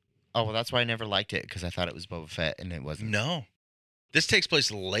 Yeah. Oh, well, that's why I never liked it, because I thought it was Boba Fett, and it wasn't. No. This takes place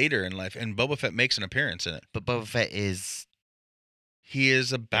later in life, and Boba Fett makes an appearance in it. But Boba Fett is, He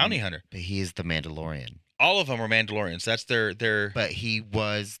is a bounty hunter. but he is the Mandalorian. All of them are Mandalorians. That's their But he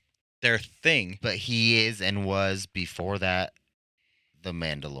was, their thing. but he is and was before that the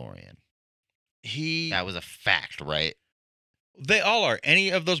Mandalorian. That was a fact, right? They all are. Any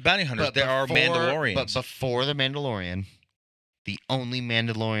of those bounty hunters, they are Mandalorians. But before the Mandalorian, the only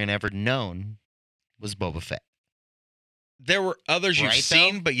Mandalorian ever known was Boba Fett. There were others you've Right,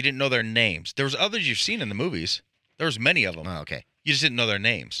 seen, though? but you didn't know their names. There was others you've seen in the movies. There was many of them. Oh, okay. You just didn't know their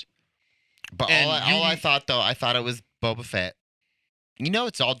names. But And all I thought, though, I thought it was Boba Fett. You know,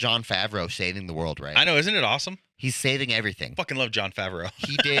 it's all Jon Favreau saving the world, right? I know, isn't it awesome? He's saving everything. Fucking love Jon Favreau.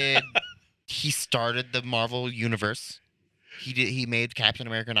 He did. He started the Marvel universe. He made Captain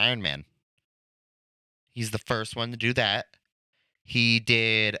America and Iron Man. He's the first one to do that. He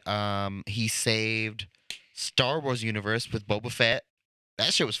did. He saved Star Wars universe with Boba Fett.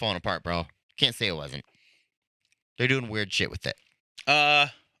 That shit was falling apart, bro. Can't say it wasn't. They're doing weird shit with it.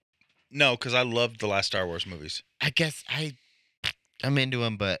 No, because I loved the last Star Wars movies. I guess I'm into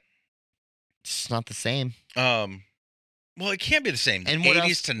them, but it's not the same. Well, it can't be the same. And what 80s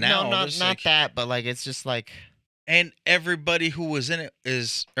else? to now. No, not there's like- that, but like it's just like. And everybody who was in it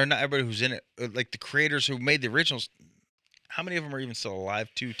is, or not everybody who's in it, like the creators who made the originals, how many of them are even still alive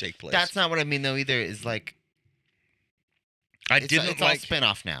to take place? That's not what I mean though either. Is like it's all all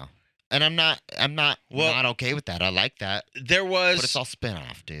spinoff now, and I'm not Well- not okay with that. I like that, There was, but it's all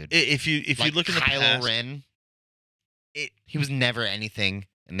spinoff, dude. if you Like look in the Kylo past, Ren, he was never anything,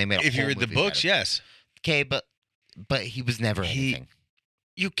 and they made a if you whole read the movie books, about it. yes, Okay, but he was never anything.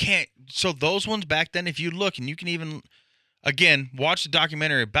 you can't. So those ones back then, if you look, and you can even, again, watch the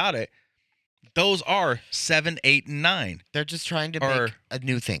documentary about it. Those are 7, 8, and 9, They're just trying to Or- make a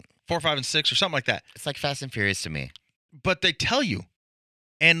new thing. 4, 5, and 6, or something like that. It's like Fast and Furious to me. But they tell you,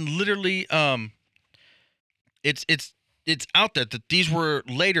 and literally, it's out there that these were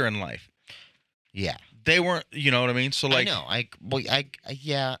later in life. Yeah, They weren't, you know what I mean? So like, I know.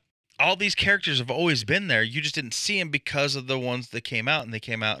 Yeah. all these characters have always been there. You just didn't see them because of the ones that came out, and they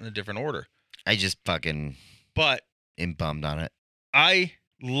came out in a different order. I just fucking But am bummed on it. I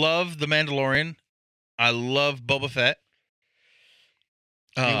love The Mandalorian. I love Boba Fett.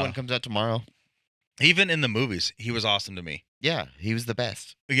 New one comes out tomorrow. Even in the movies, he was awesome to me. Yeah, he was the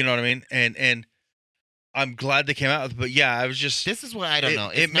best. You know what I mean? And I'm glad they came out with it. But yeah, I was just This is what I don't know.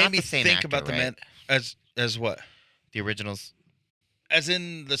 It's It made not me the same think actor, about the right? man as what? The originals. As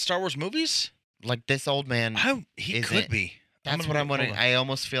in the Star Wars movies? Like this old man. He Is could it? be. That's what I'm wondering. I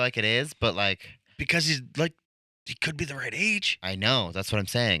almost feel like it is, but like Because he's like, he could be the right age. I know that's what I'm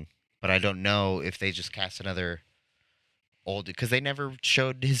saying, but I don't know if they just cast another old because they never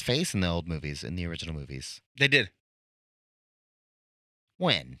showed his face in the old movies, in the original movies. They did.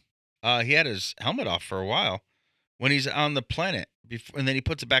 When? He had his helmet off for a while when he's on the planet, and then he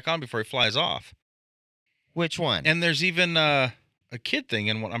puts it back on before he flies off. Which one? And there's even a kid thing,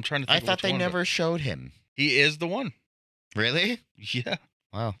 and what I'm trying to think. I of thought which they one, but never showed him. He is the one. Really? Yeah.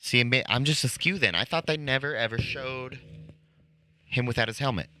 Wow. See, I'm just askew then. I thought they never ever showed him without his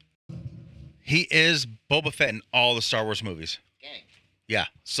helmet. He is Boba Fett in all the Star Wars movies. Gang. Yeah.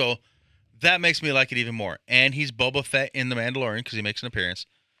 So that makes me like it even more. And he's Boba Fett in The Mandalorian because he makes an appearance.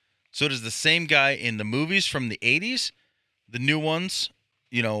 So it is the same guy in the movies from the 80s, the new ones,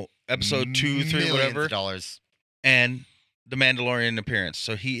 you know, episode 2, 3, Millions whatever, of dollars. and the Mandalorian appearance.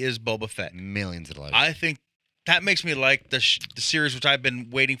 So he is Boba Fett. Millions of dollars. I think that makes me like the series, which I've been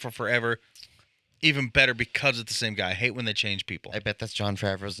waiting for forever, even better because it's the same guy. I hate when they change people. I bet that's Jon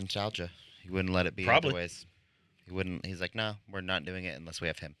Favreau's nostalgia. He wouldn't let it be Probably. other ways. He wouldn't. He's like, no, we're not doing it unless we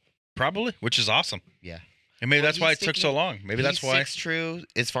have him. Probably, which is awesome. Yeah. And maybe Well, that's why he's it took so sticking- long. Maybe that's why. He sticks true,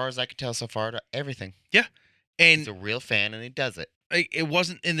 as far as I can tell so far, to everything. And He's a real fan, and he does it. it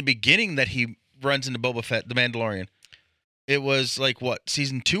wasn't in the beginning that he runs into Boba Fett, the Mandalorian. It was like, what,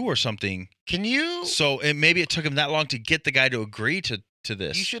 season 2 or something. Can you? So maybe it took him that long to get the guy to agree to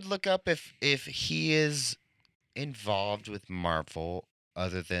this. You should look up if he is involved with Marvel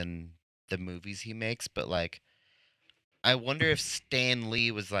other than the movies he makes. But like, I wonder if Stan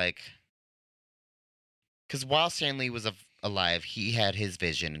Lee was like, because while Stan Lee was alive, he had his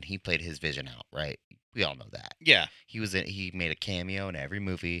vision and he played his vision out. Right? We all know that. Yeah. He made a cameo in every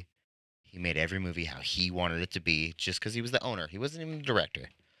movie. He made every movie how he wanted it to be, just because he was the owner. He wasn't even the director.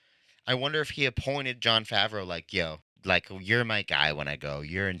 I wonder if he appointed Jon Favreau like, yo, like, you're my guy when I go.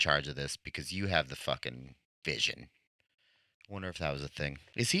 You're in charge of this because you have the fucking vision. I wonder if that was a thing.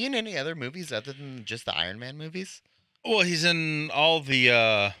 Is he in any other movies other than just the Iron Man movies? Well, he's in all the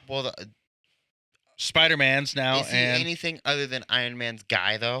Well, Spider-Mans now, is he and anything other than Iron Man's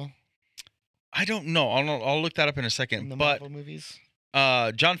guy, though? I don't know. I'll look that up in a In second. the But Marvel movies?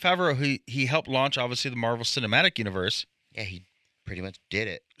 Jon Favreau, he helped launch, obviously, the Marvel Cinematic Universe Yeah, he pretty much did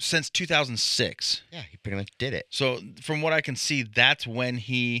it. since 2006. Yeah, he pretty much did it. So from what I can see, that's when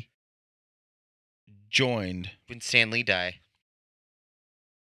he joined. When Stan Lee died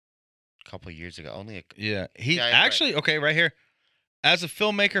a couple years ago, Yeah, he Yeah, right. actually okay right here. As a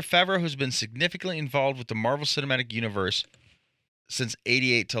filmmaker, Favreau has been significantly involved with the Marvel Cinematic Universe since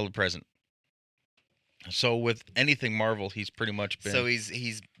 '88 till the present. So with anything Marvel, he's pretty much been. So he's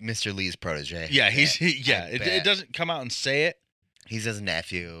Mr. Lee's protege. yeah, I It bet. doesn't come out and say it, He's his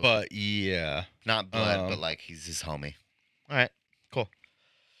nephew. but yeah. Not blood, um, but like he's his homie. All right, cool.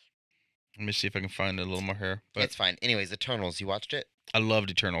 Let me see if I can find a little more here. But It's fine. Anyways, Eternals, you watched it? I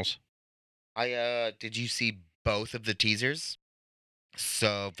loved Eternals. Did you see both of the teasers?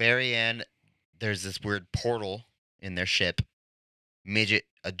 So very end, there's this weird portal in their ship.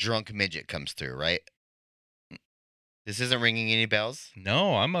 A drunk midget comes through, right? This isn't ringing any bells?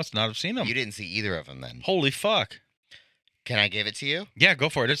 No, I must not have seen them. You didn't see either of them then. Holy fuck! Can I give it to you? Yeah, go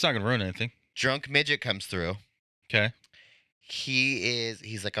for it. It's not gonna ruin anything. Drunk midget comes through. Okay.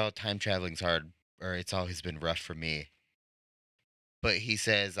 He's like, oh, time traveling's hard, or it's always been rough for me. But he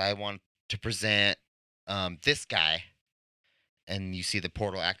says, I want to present this guy, and you see the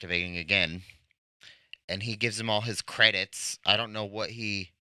portal activating again, and he gives him all his credits. I don't know what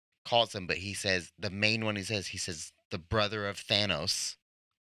he calls him, but he says the main one. He says the brother of Thanos,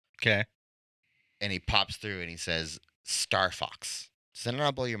 Okay. and he pops through and he says Star Fox. Does that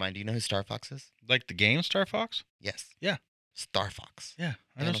not blow your mind? Do you know who Star Fox is? Like the game Star Fox? Yes. Yeah. Star Fox. Yeah,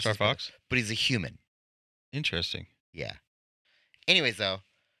 I know Thanos' Star brother. Fox. But he's a human. Interesting. Yeah. Anyways, though,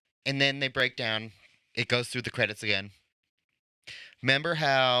 and then they break down. It goes through the credits again. Remember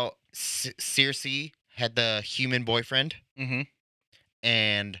how Circe had the human boyfriend? Mm-hmm.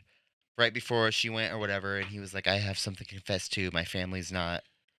 And right before she went or whatever, and he was like, I have something to confess to. My family's not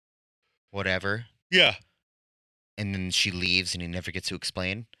whatever. Yeah. And then she leaves and he never gets to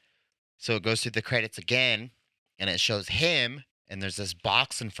explain. So it goes through the credits again, and it shows him, and there's this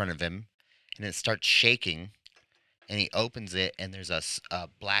box in front of him, and it starts shaking, and he opens it, and there's a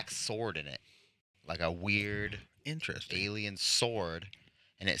black sword in it, like a weird Interesting. alien sword,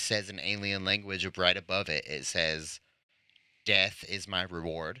 and it says in alien language right above it, it says, "Death is my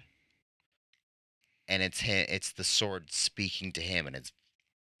reward," and it's the sword speaking to him, and it's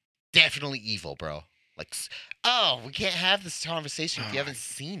definitely evil, bro. Like, oh, we can't have this conversation if you haven't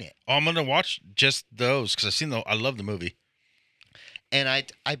seen it. Oh, I'm gonna watch just those because I love the movie. And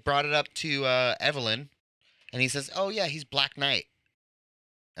I brought it up to Evelyn, and he says, "Oh yeah, he's Black Knight."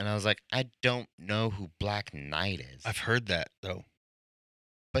 And I was like, "I don't know who Black Knight is." I've heard that though.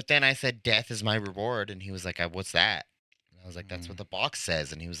 But then I said, "Death is my reward," and he was like, "What's that?" And I was like, "That's what the box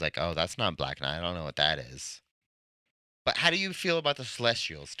says." And he was like, "Oh, that's not Black Knight. I don't know what that is." But how do you feel about the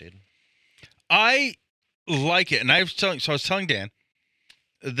Celestials, dude? I like it, and I was telling Dan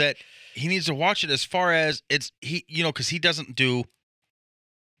that he needs to watch it as far as because he doesn't do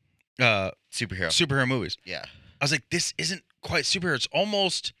Superhero. superhero movies. Yeah. I was like, this isn't quite superhero. It's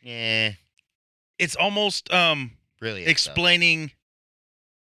almost Yeah. Really. is, though. explaining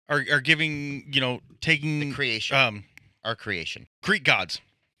or giving taking The creation. Our creation. Greek gods.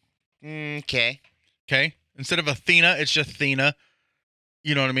 Okay. Okay, instead of Athena, it's just Athena.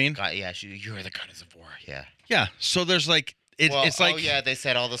 You know what I mean? God, yeah, you're the goddess of war. Yeah. Yeah. So there's like it's like oh yeah, they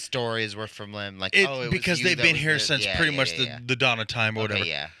said all the stories were from them. Like, it oh, it was because you they've that been was here the- since yeah, pretty yeah, much yeah, the yeah. the dawn of time or Okay, whatever.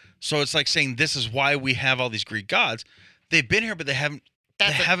 yeah. So it's like saying this is why we have all these Greek gods. They've been here, but they haven't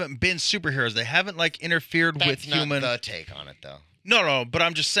been superheroes. They haven't like interfered with That's not human. the take on it though. No, but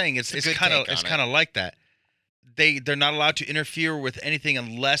I'm just saying it's It's a good kind of take it's on kind of like that. They're not allowed to interfere with anything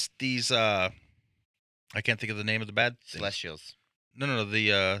unless these I can't think of the name of the bad thing. Celestials. No,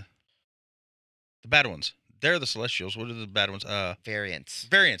 the bad ones. They're the Celestials. What are the bad ones? Variants.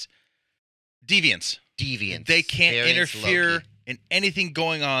 Variants. Deviants. Deviants. They can't Variants, interfere Loki. in anything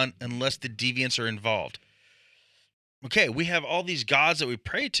going on unless the deviants are involved. Okay, we have all these gods that we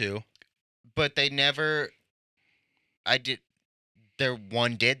pray to. But they never. Their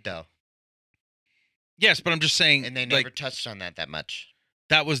one did though, Yes, but I'm just saying, and they never like, touched on that much.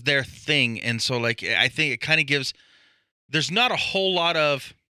 that was their thing, and so like I think it kind of gives. There's not a whole lot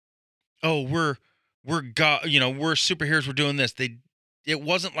of, oh, we're god, we're superheroes. We're doing this. It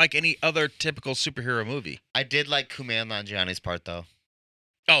wasn't like any other typical superhero movie. I did like Kumail Nanjiani's part though,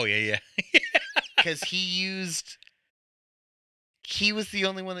 Oh yeah. because he was the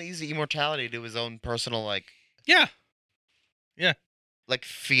only one that used the immortality to his own personal like Yeah.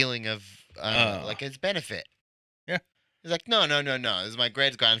 feeling of I don't know, like his benefit. Yeah. He's like, no. This is my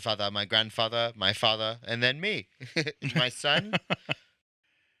great grandfather, my grandfather, my father, and then me, my son.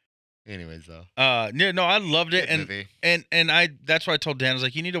 Anyways, though, No, I loved it, good movie. and I that's why I told Dan, I was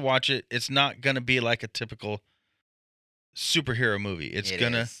like, you need to watch it. It's not gonna be like a typical superhero movie. It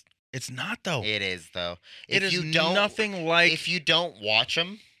is. It's not though. It is though. It If is you don't, nothing like. if you don't watch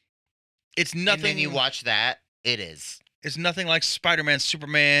them, It's and nothing. then you watch that, it is. It's nothing like Spider-Man,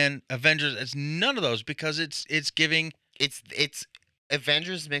 Superman, Avengers. It's none of those because it's giving. It's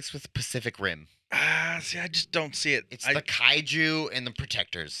Avengers mixed with Pacific Rim. See, I just don't see it. It's the kaiju and the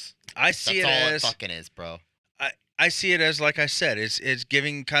protectors. I see That's it all as it fucking is, bro. I see it as, like I said, it's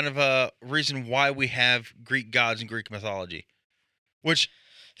giving kind of a reason why we have Greek gods and Greek mythology, which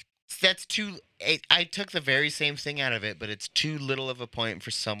That's too. I took the very same thing out of it, but it's too little of a point for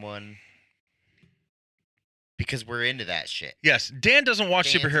someone because we're into that shit. yes, Dan doesn't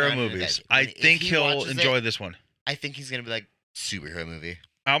watch Dan's superhero not into movies. that. I If think he he'll watches enjoy it- this one. I think he's gonna be like superhero movie.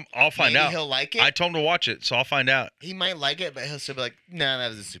 I'll find Maybe out. he'll like it. I told him to watch it, so I'll find out. He might like it, but he'll still be like, "Nah, that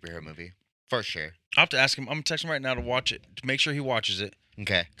was a superhero movie for sure." I'll have to ask him. I'm gonna text him right now to watch it, to make sure he watches it,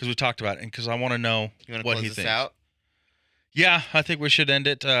 Okay, because we talked about it, and because I want to know you want to what close he this thinks. out? Yeah, I think we should end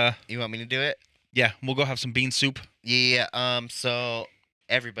it. You want me to do it? Yeah, we'll go have some bean soup. Yeah. So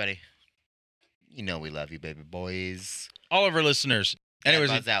everybody, you know we love you, baby boys. All of our listeners. Anyways,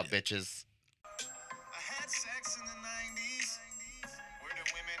 Buds out, bitches. I had sex in the 90s, where the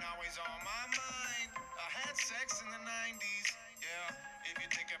women always on my mind. I had sex in the 90s, yeah. If you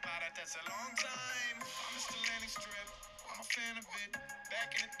think about it, that's a long time. I'm Mr. Lenny Strip, I'm a fan of it.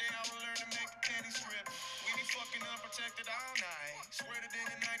 Back in the day, I would learn to make the penny strip. We be fucking unprotected all night. Swear that in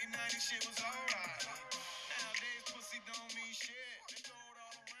the 99, this shit was alright. Nowadays, pussy don't mean shit. They throw it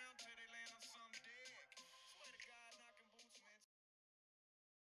all around till they land on some dick. Swear to God, knocking boots, man.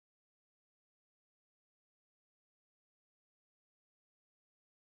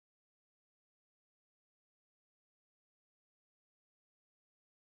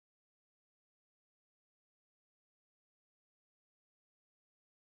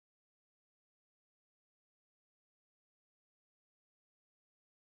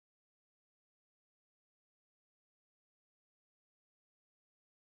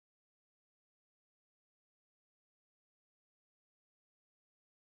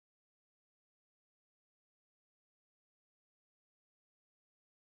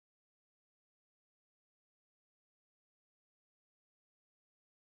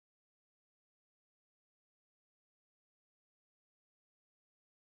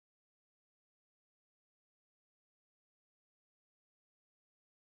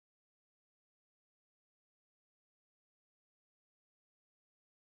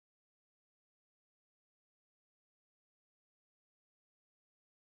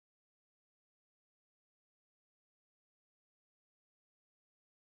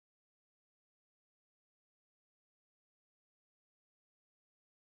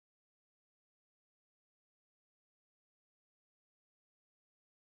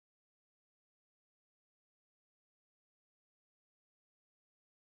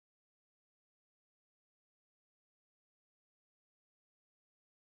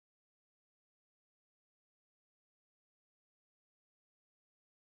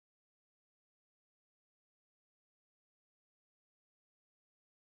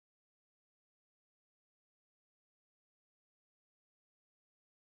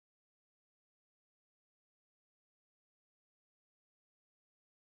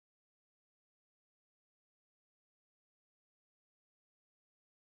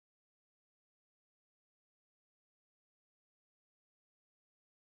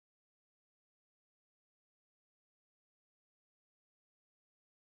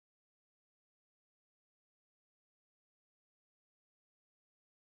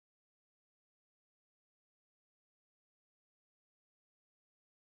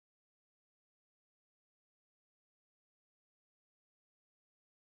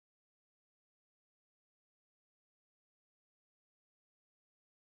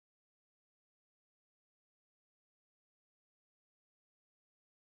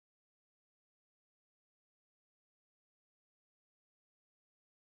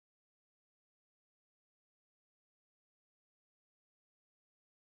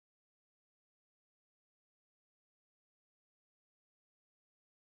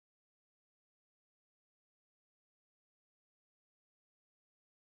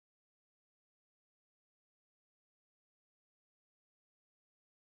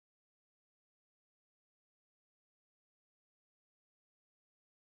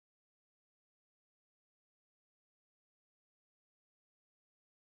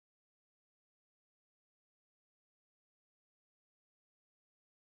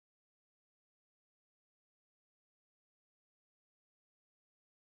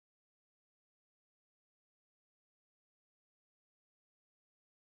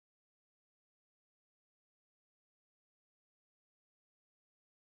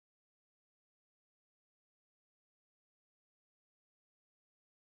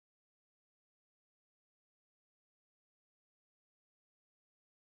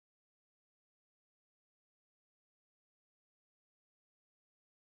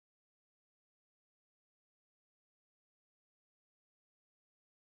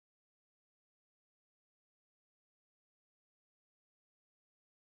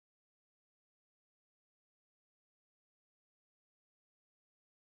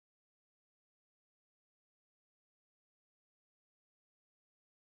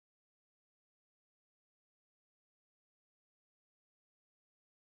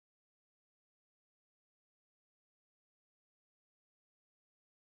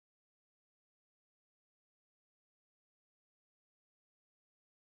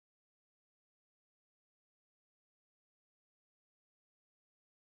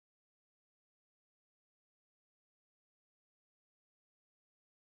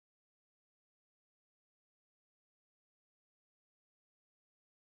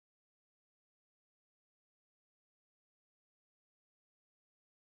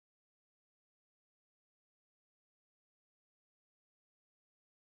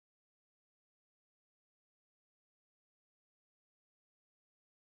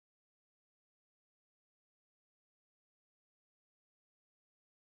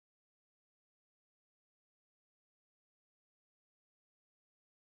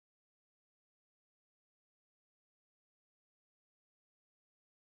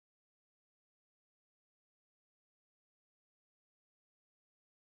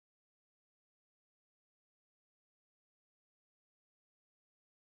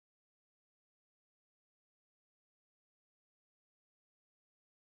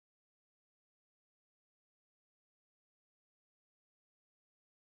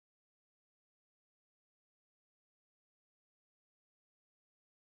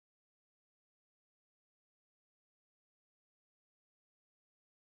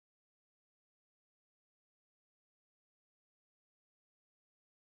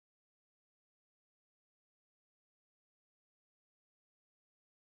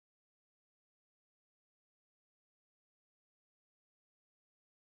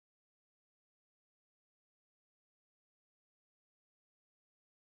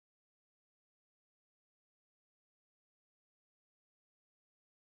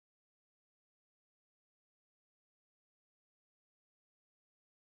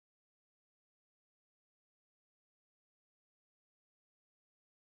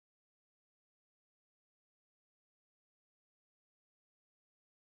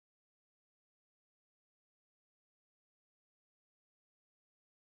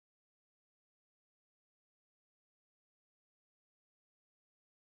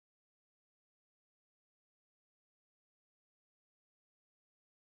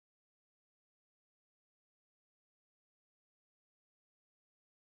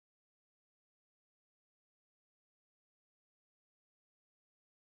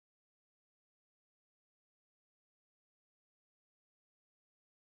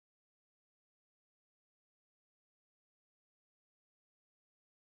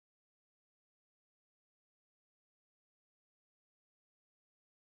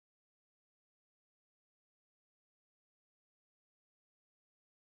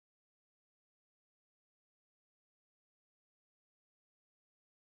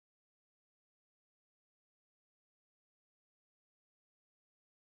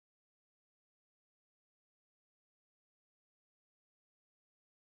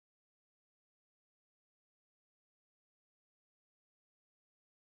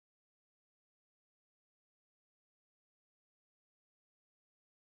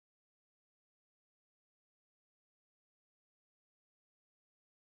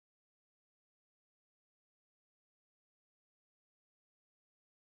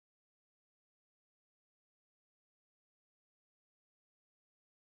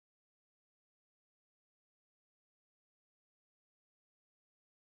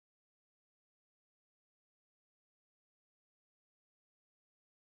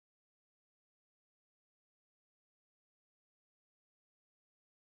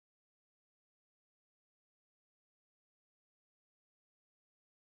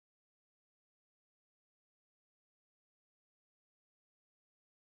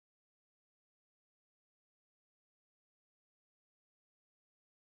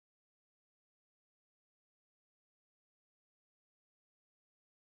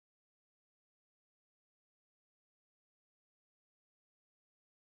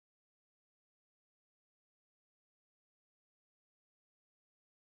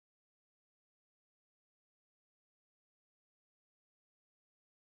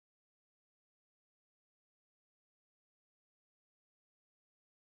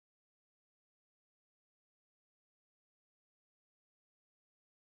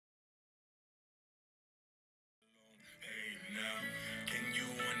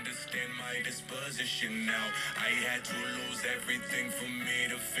 my disposition now. I had to lose everything for me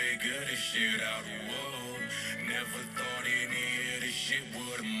to figure this shit out. Whoa, never thought any of this shit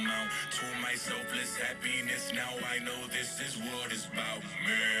would amount to my selfless happiness. Now I know this is what it's about,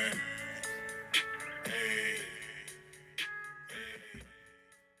 man. Hey.